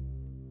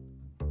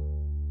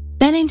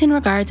 Bennington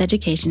regards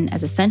education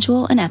as a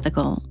sensual and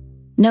ethical,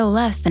 no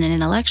less than an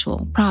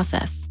intellectual,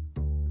 process.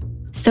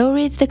 So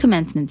reads the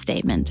commencement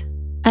statement,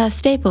 a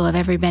staple of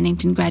every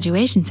Bennington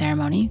graduation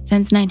ceremony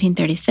since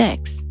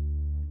 1936.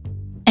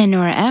 And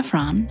Nora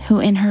Ephron, who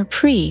in her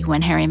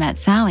pre-When Harry Met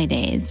Sally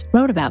days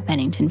wrote about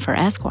Bennington for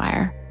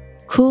Esquire,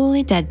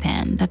 coolly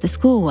deadpanned that the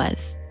school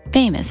was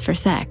famous for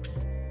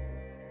sex.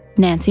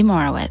 Nancy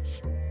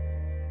Morowitz.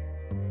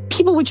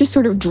 People would just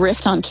sort of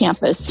drift on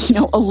campus,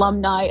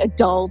 alumni,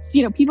 adults,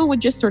 people would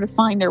just sort of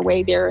find their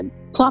way there and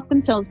plop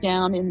themselves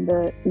down in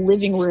the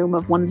living room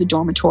of one of the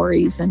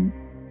dormitories. And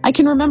I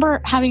can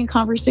remember having a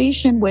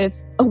conversation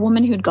with a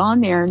woman who'd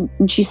gone there,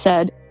 and she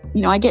said,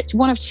 I get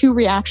one of 2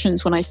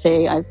 reactions when I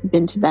say I've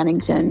been to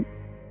Bennington.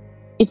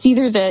 It's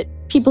either that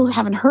people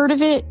haven't heard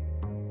of it,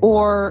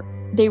 or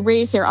they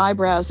raise their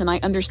eyebrows and I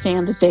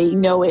understand that they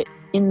know it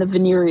in the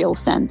venereal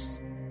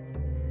sense.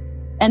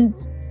 And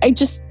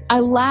I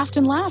laughed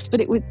and laughed,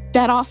 but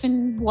that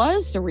often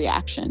was the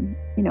reaction.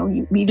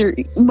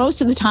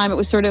 Most of the time it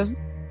was sort of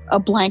a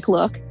blank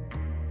look,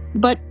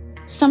 but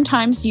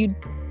sometimes you'd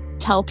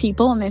tell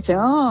people and they'd say,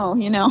 oh,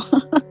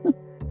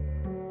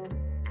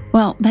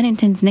 Well,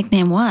 Bennington's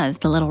nickname was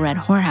the Little Red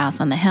Whorehouse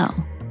on the Hill.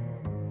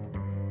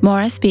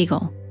 Maura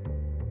Spiegel.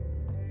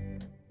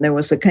 There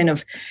was a kind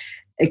of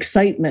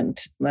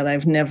excitement that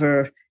I've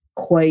never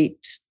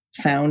quite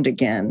found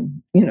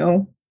again,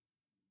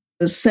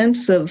 the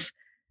sense of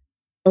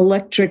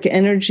electric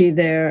energy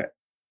there,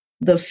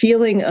 the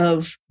feeling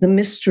of the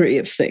mystery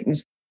of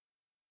things,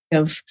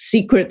 of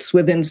secrets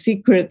within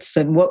secrets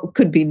and what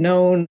could be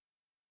known.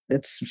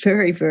 It's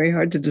very, very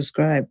hard to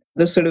describe.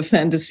 The sort of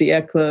fin de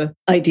siècle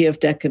idea of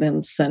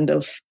decadence and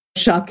of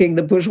shocking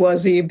the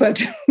bourgeoisie,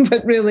 but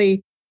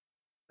really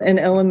an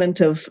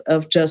element of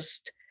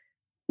just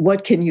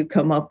what can you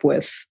come up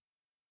with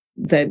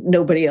that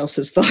nobody else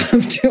has thought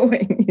of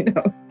doing,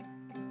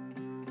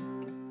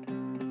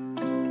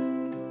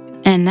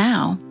 And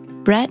now,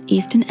 Bret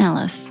Easton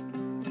Ellis.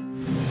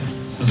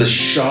 The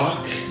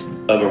shock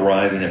of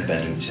arriving at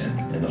Bennington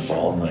in the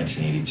fall of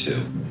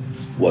 1982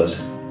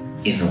 was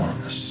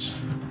enormous.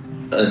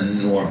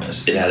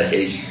 Enormous. It had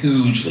a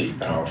hugely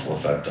powerful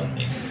effect on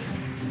me.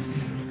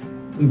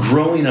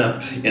 Growing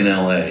up in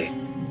LA,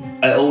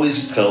 I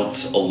always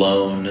felt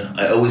alone.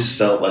 I always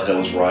felt like I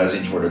was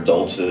rising toward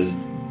adulthood.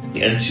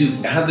 And to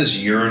have this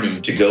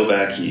yearning to go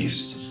back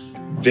east,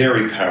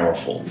 very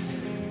powerful.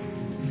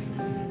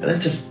 And then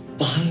to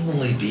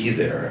finally be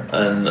there.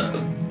 And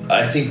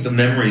I think the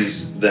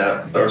memories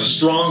that are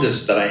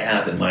strongest that I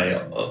have in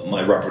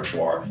my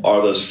repertoire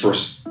are those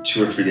first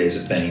 2 or 3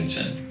 days at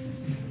Bennington.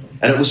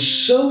 And it was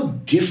so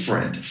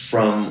different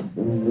from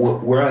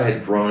where I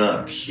had grown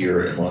up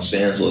here in Los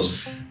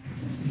Angeles.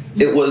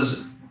 It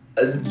was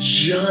a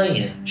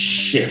giant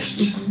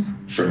shift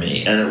for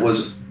me, and it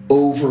was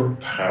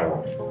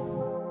overpowering.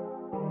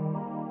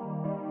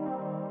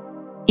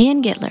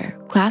 Ian Gittler,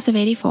 class of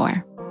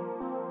 84.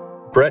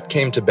 Bret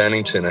came to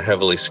Bennington a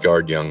heavily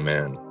scarred young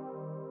man.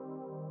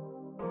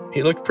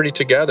 He looked pretty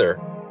together,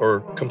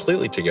 or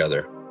completely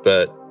together,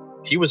 but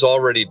he was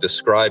already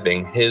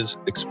describing his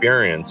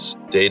experience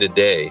day to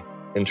day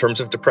in terms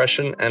of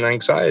depression and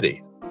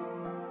anxiety.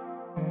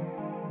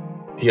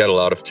 He had a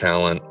lot of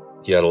talent.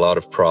 He had a lot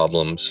of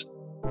problems.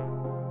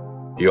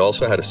 He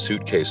also had a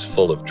suitcase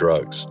full of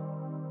drugs.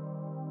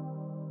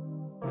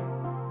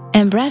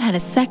 And Bret had a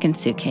second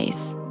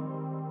suitcase.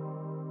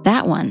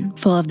 That one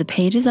full of the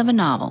pages of a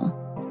novel.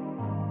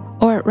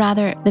 Or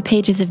rather, the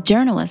pages of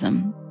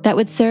journalism that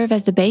would serve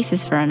as the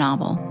basis for a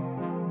novel.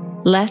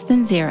 Less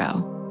Than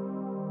Zero.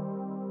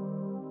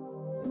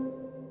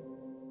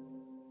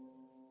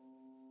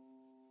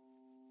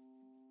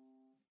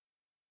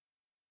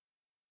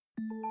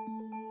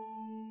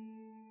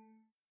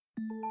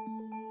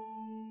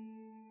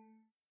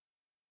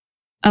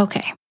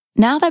 Okay,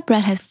 now that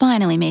Bret has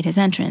finally made his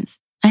entrance,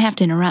 I have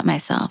to interrupt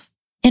myself,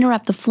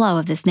 interrupt the flow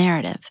of this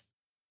narrative.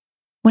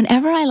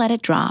 Whenever I let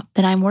it drop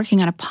that I'm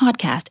working on a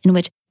podcast in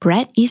which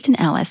Bret Easton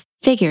Ellis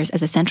figures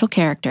as a central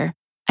character,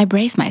 I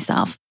brace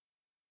myself.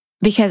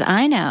 Because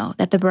I know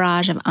that the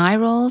barrage of eye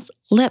rolls,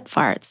 lip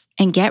farts,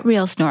 and get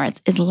real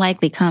snorts is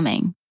likely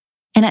coming,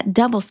 and at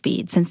double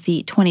speed since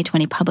the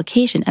 2020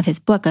 publication of his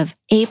book of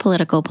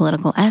apolitical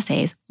political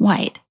essays,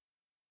 White.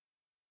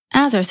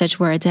 As are such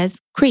words as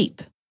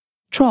creep,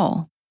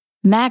 troll,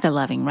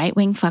 MAGA-loving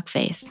right-wing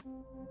fuckface.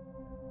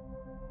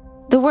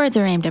 The words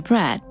are aimed at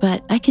Bret,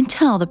 but I can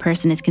tell the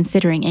person is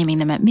considering aiming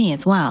them at me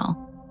as well.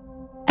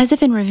 As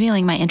if in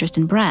revealing my interest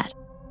in Bret,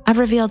 I've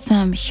revealed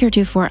some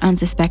heretofore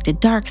unsuspected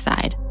dark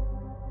side.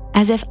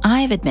 As if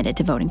I've admitted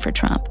to voting for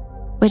Trump,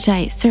 which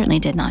I certainly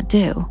did not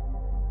do.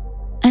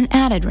 An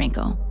added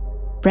wrinkle.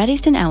 Bret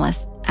Easton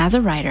Ellis, as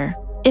a writer,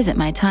 isn't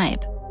my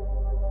type.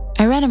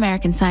 I read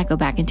American Psycho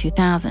back in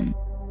 2000,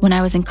 when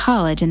I was in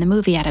college and the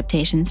movie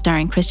adaptation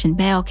starring Christian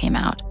Bale came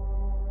out.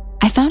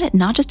 I found it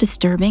not just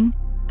disturbing,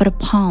 but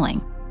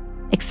appalling.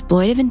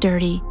 Exploitive and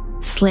dirty,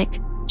 slick,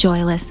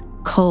 joyless,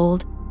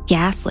 cold,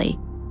 ghastly,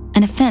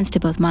 an offense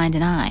to both mind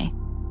and eye.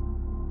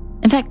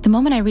 In fact, the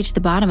moment I reached the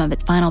bottom of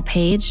its final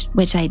page,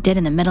 which I did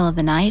in the middle of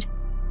the night,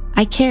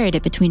 I carried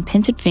it between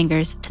pincered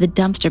fingers to the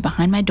dumpster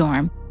behind my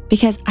dorm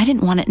because I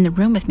didn't want it in the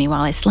room with me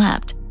while I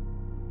slept.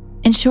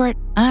 In short,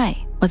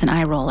 I was an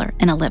eye roller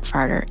and a lip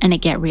farter and a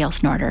get real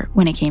snorter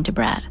when it came to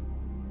Bret.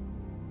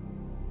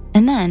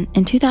 And then,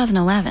 in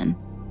 2011,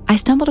 I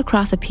stumbled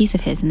across a piece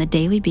of his in the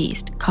Daily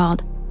Beast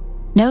called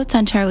Notes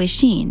on Charlie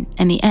Sheen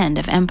and the End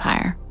of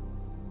Empire.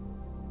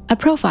 A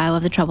profile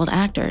of the troubled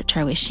actor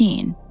Charlie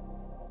Sheen.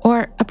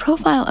 Or a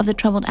profile of the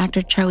troubled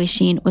actor Charlie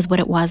Sheen was what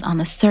it was on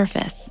the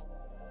surface.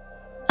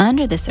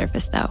 Under the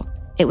surface, though,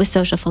 it was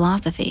social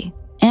philosophy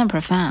and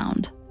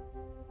profound.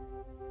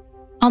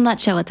 I'll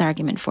nutshell its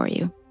argument for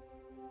you.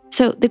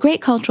 So the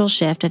great cultural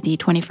shift of the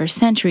 21st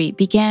century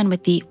began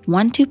with the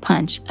 1-2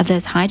 punch of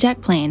those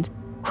hijacked planes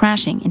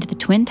crashing into the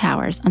Twin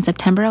Towers on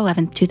September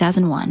 11,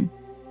 2001.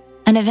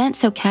 An event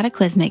so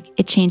cataclysmic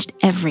it changed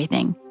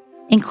everything,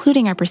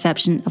 including our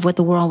perception of what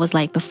the world was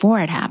like before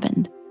it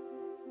happened.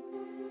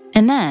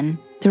 And then,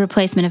 the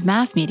replacement of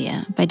mass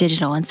media by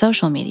digital and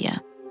social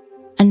media.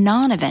 A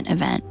non-event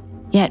event,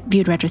 yet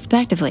viewed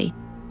retrospectively,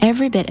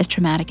 every bit as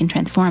traumatic and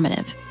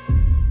transformative.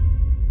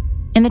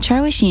 In the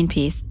Charlie Sheen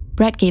piece,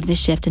 Brett gave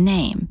this shift a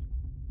name: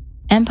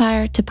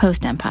 Empire to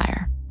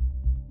Post-Empire.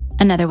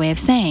 Another way of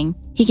saying,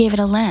 he gave it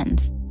a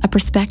lens, a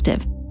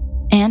perspective,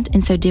 and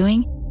in so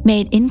doing,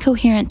 made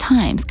incoherent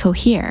times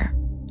cohere,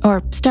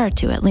 or start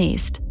to at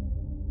least.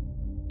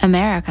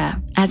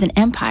 America, as an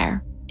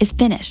empire, is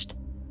finished,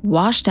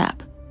 washed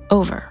up,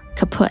 over,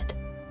 kaput.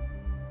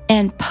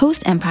 And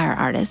post-empire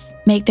artists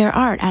make their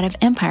art out of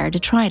empire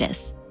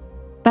detritus,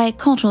 by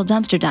cultural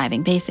dumpster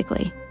diving,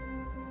 basically.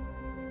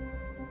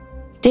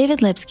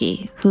 David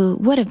Lipsky, who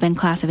would have been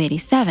class of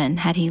 '87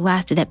 had he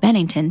lasted at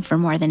Bennington for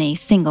more than a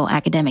single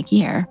academic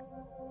year,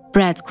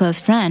 Brett's close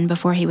friend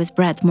before he was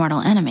Brett's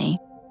mortal enemy,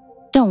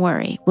 don't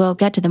worry, we'll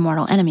get to the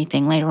mortal enemy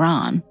thing later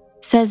on,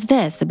 says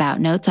this about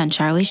Notes on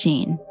Charlie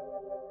Sheen.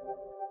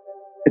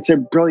 It's a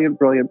brilliant,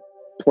 brilliant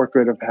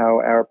portrait of how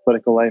our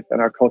political life and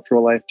our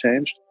cultural life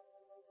changed.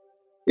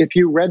 If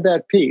you read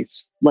that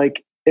piece,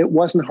 it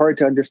wasn't hard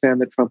to understand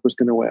that Trump was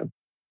going to win.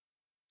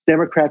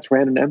 Democrats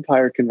ran an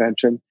Empire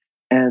convention,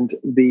 and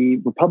the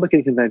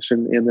Republican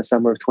convention in the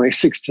summer of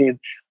 2016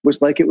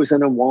 was like it was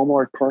in a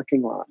Walmart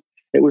parking lot.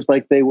 It was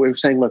like they were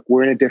saying, look,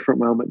 we're in a different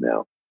moment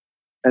now.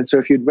 And so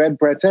if you'd read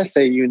Brett's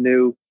essay, you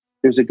knew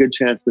there's a good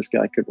chance this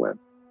guy could win.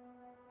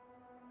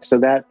 So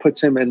that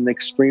puts him in an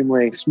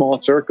extremely small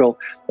circle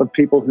of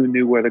people who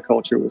knew where the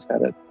culture was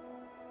headed.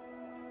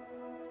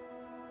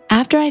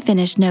 After I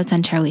finished Notes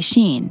on Charlie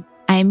Sheen,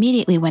 I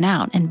immediately went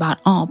out and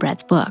bought all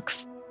Brett's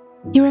books.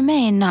 He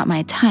remained not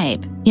my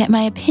type, yet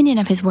my opinion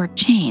of his work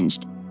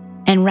changed,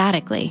 and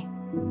radically.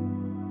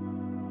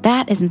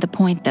 That isn't the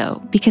point,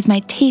 though, because my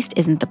taste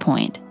isn't the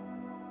point.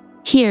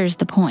 Here's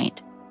the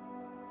point.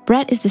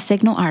 Brett is the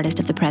signal artist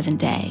of the present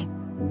day.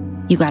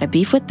 You got a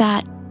beef with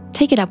that,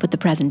 take it up with the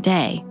present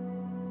day.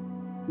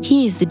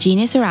 He's the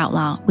genius or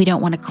outlaw we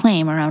don't want to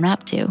claim or own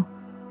up to.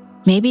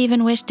 Maybe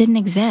even wish didn't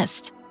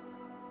exist.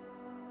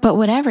 But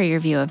whatever your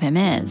view of him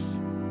is,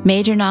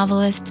 major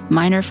novelist,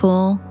 minor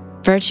fool,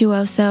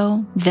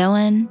 virtuoso,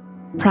 villain,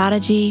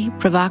 prodigy,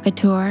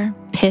 provocateur,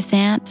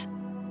 pissant,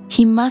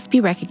 he must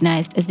be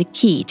recognized as the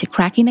key to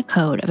cracking the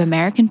code of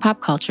American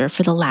pop culture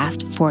for the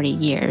last 40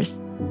 years.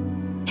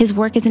 His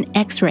work is an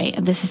X-ray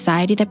of the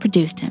society that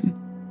produced him,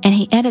 and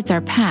he edits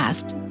our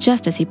past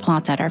just as he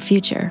plots out our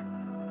future.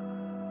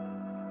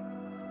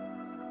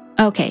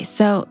 Okay,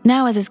 so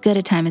now is as good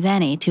a time as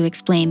any to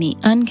explain the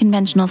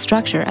unconventional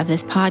structure of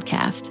this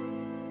podcast.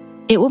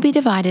 It will be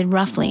divided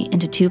roughly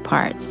into two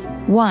parts.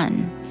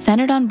 One,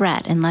 centered on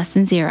Brett and Less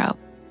Than Zero.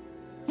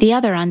 The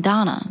other on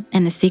Donna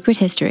and The Secret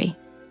History,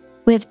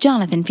 with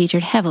Jonathan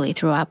featured heavily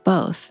throughout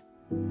both.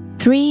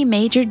 3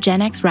 major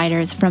Gen X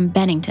writers from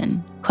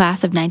Bennington,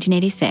 class of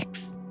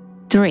 1986.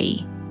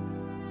 3.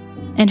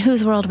 And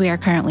whose world we are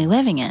currently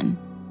living in,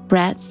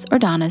 Brett's or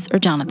Donna's or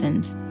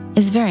Jonathan's,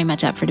 is very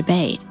much up for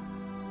debate.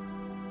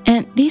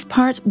 And these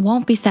parts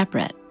won't be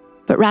separate,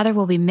 but rather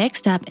will be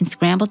mixed up and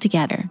scrambled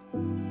together.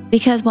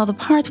 Because while the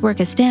parts work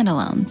as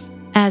standalones,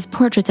 as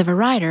portraits of a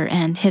writer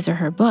and his or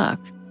her book,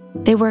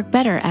 they work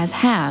better as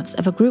halves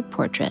of a group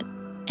portrait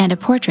and a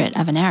portrait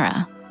of an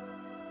era.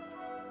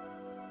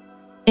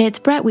 It's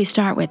Brett we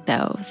start with,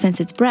 though, since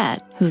it's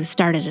Brett who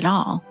started it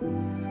all.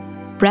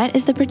 Brett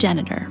is the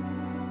progenitor.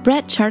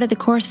 Brett charted the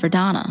course for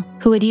Donna,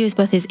 who would use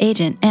both his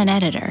agent and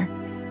editor.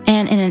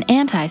 And in an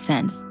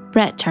anti-sense,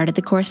 Brett charted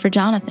the course for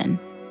Jonathan,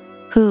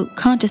 who,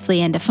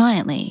 consciously and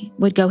defiantly,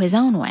 would go his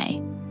own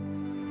way.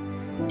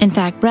 In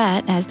fact,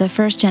 Brett, as the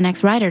first Gen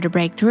X writer to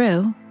break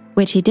through,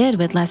 which he did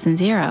with Less Than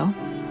Zero,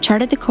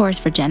 charted the course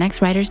for Gen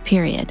X writers,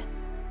 period.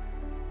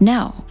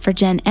 No, for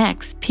Gen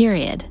X,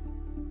 period.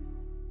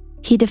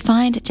 He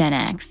defined Gen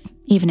X,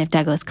 even if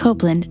Douglas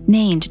Copeland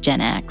named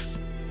Gen X,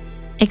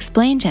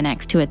 explained Gen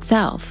X to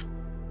itself,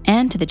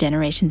 and to the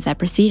generations that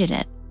preceded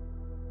it.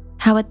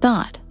 How it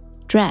thought,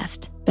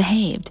 dressed,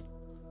 behaved,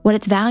 what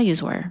its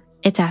values were,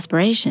 its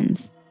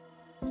aspirations.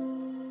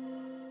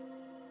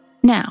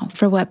 Now,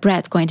 for what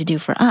Brett's going to do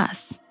for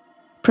us.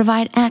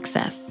 Provide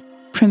access,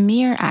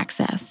 premier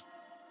access.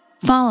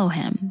 Follow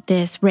him,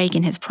 this rake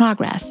in his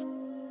progress.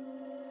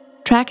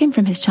 Track him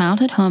from his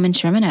childhood home in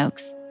Sherman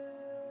Oaks,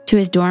 to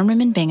his dorm room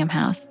in Bingham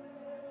House,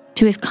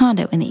 to his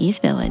condo in the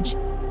East Village,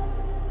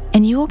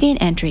 and you will gain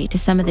entry to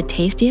some of the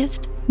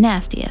tastiest,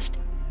 nastiest,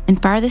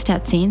 and farthest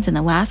out scenes in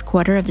the last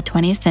quarter of the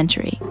 20th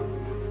century.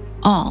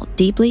 All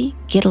deeply,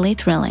 giddily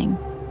thrilling,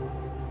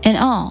 and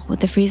all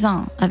with the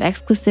frisson of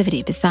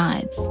exclusivity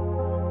besides.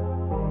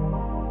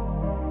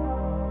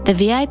 The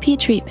VIP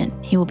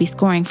treatment he will be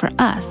scoring for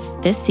us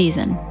this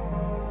season.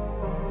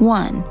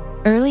 1.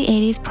 Early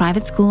 80s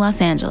private school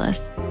Los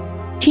Angeles.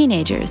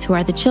 Teenagers who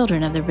are the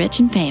children of the rich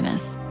and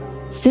famous,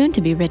 soon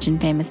to be rich and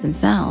famous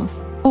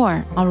themselves,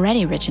 or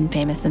already rich and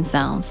famous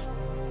themselves.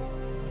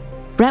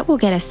 Brett will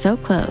get us so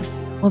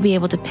close, we'll be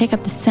able to pick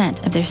up the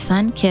scent of their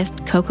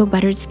sun-kissed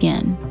cocoa-buttered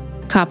skin,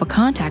 cop a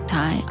contact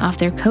high off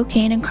their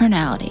cocaine and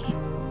carnality,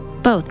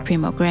 both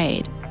primo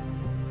grade.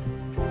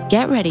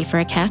 Get ready for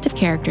a cast of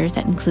characters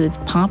that includes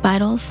pop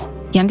idols,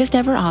 youngest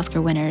ever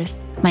Oscar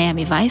winners,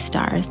 Miami Vice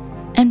stars,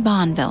 and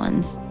Bond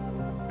villains.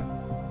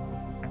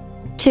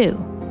 2.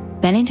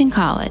 Bennington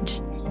College,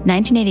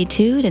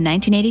 1982 to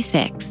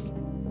 1986,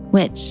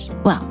 which,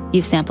 well,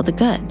 you've sampled the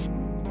goods.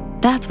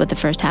 That's what the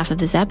first half of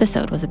this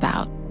episode was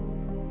about.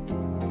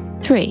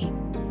 3.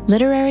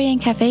 Literary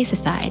and Cafe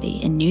Society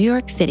in New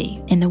York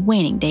City in the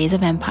waning days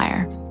of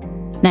empire,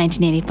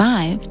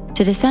 1985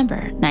 to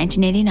December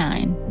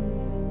 1989.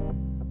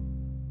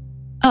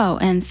 Oh,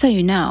 and so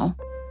you know,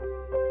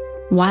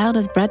 wild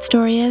as Brett's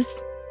story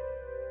is,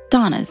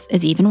 Donna's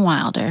is even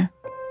wilder.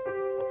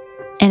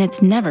 And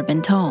it's never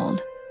been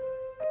told.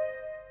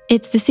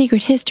 It's the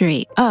secret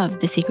history of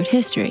the secret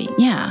history,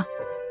 yeah.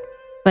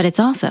 But it's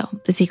also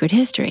the secret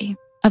history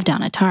of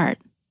Donna Tartt.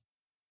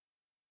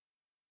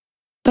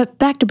 But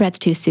back to Brett's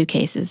 2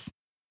 suitcases.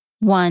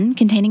 One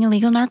containing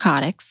illegal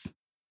narcotics.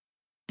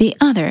 The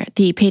other,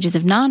 the pages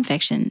of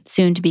nonfiction,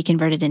 soon to be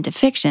converted into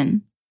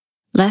fiction,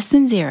 Less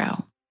Than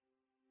Zero,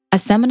 a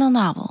seminal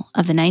novel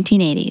of the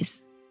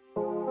 1980s.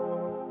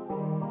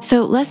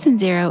 So Less Than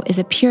Zero is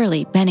a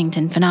purely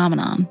Bennington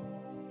phenomenon.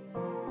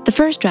 The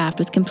first draft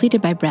was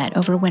completed by Brett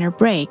over winter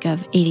break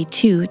of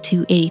 82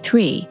 to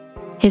 83,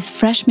 his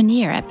freshman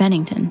year at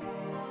Bennington.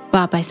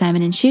 Bought by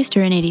Simon &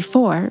 Schuster in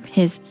 84,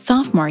 his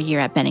sophomore year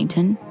at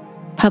Bennington.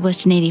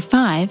 Published in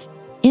 85,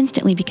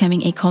 instantly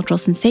becoming a cultural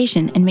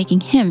sensation and making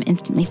him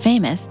instantly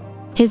famous,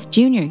 his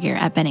junior year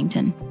at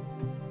Bennington.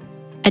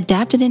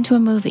 Adapted into a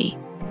movie,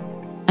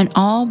 an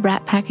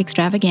all-Brat Pack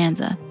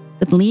extravaganza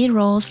with lead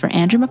roles for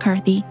Andrew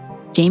McCarthy,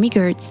 Jamie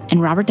Gertz,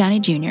 and Robert Downey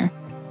Jr.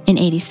 in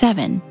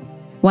 87,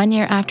 1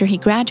 year after he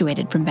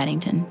graduated from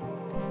Bennington.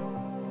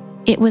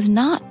 It was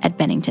not at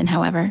Bennington,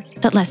 however,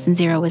 that Less Than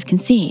Zero was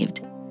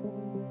conceived.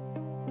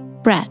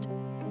 Brett.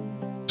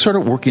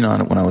 Started working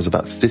on it when I was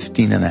about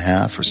 15 and a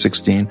half or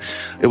 16.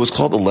 It was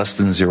called the Less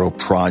Than Zero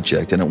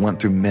Project, and it went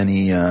through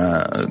many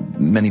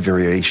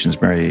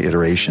variations, many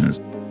iterations.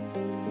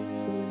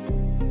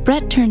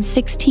 Brett turned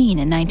 16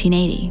 in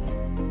 1980,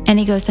 and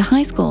he goes to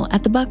high school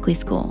at the Buckley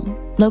School,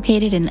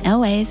 located in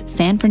LA's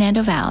San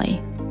Fernando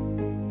Valley.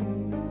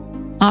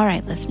 All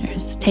right,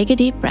 listeners, take a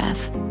deep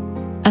breath,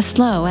 a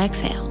slow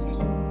exhale,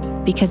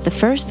 because the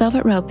first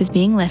velvet rope is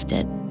being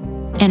lifted,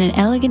 and an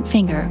elegant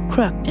finger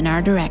crooked in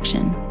our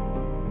direction.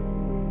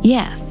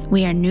 Yes,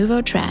 we are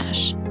nouveau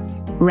trash,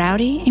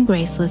 rowdy and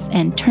graceless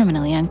and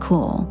terminally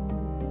uncool.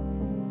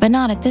 But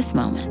not at this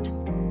moment.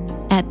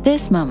 At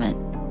this moment,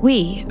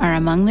 we are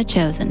among the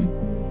chosen.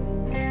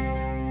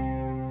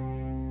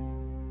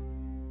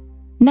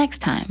 Next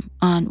time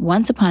on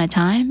Once Upon a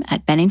Time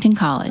at Bennington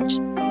College.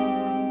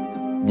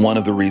 One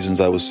of the reasons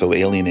I was so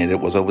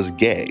alienated was I was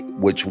gay,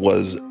 which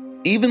was,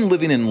 even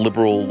living in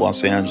liberal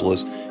Los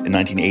Angeles in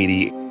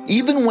 1980,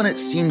 even when it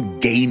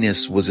seemed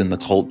gayness was in the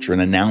culture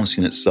and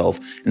announcing itself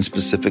in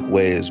specific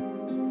ways,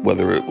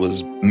 whether it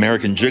was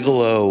American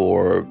Gigolo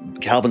or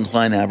Calvin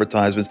Klein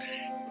advertisements,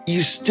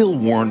 you still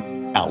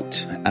weren't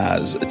out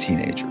as a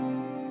teenager.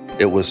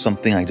 It was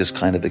something I just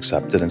kind of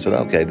accepted and said,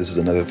 okay, this is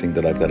another thing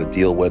that I've got to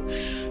deal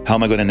with. How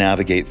am I going to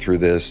navigate through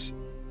this?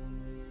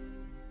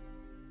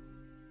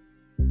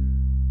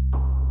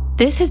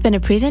 This has been a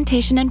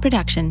presentation and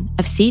production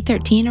of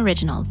C13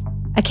 Originals,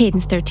 a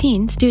Cadence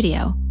 13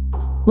 studio.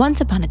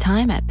 Once Upon a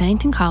Time at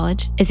Bennington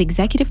College is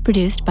executive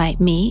produced by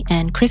me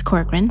and Chris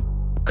Corcoran,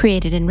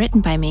 created and written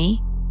by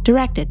me,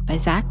 directed by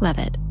Zach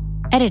Levitt,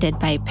 edited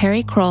by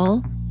Perry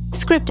Kroll,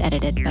 script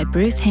edited by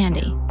Bruce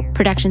Handy,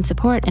 production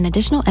support and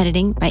additional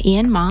editing by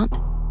Ian Mont,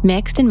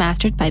 mixed and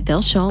mastered by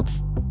Bill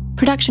Schultz,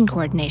 production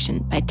coordination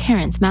by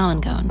Terrence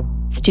Malangone,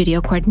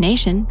 studio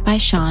coordination by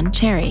Sean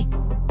Cherry,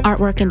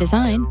 artwork and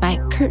design by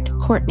Kurt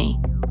Courtney,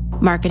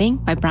 marketing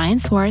by Brian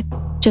Swarth,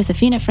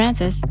 Josephina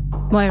Francis,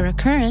 Moira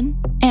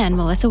Curran, and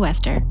Melissa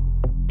Wester.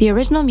 The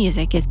original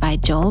music is by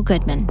Joel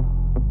Goodman.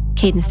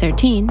 Cadence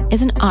 13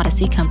 is an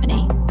Odyssey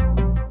company.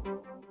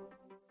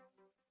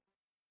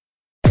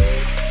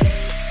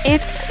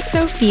 It's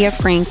Sophia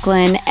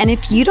Franklin, and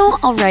if you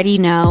don't already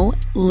know,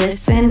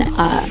 listen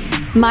up.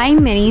 My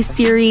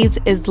mini-series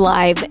is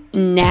live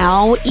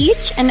now,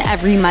 each and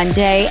every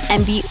Monday,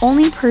 and the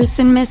only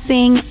person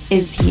missing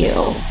is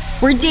you.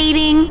 We're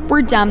dating,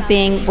 we're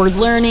dumping, we're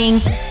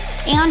learning,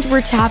 and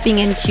we're tapping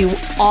into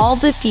all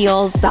the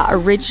feels that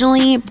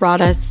originally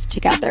brought us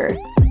together.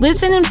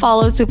 Listen and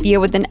follow Sophia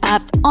with an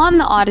F on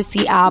the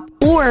Odyssey app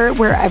or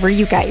wherever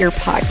you get your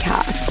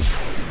podcasts.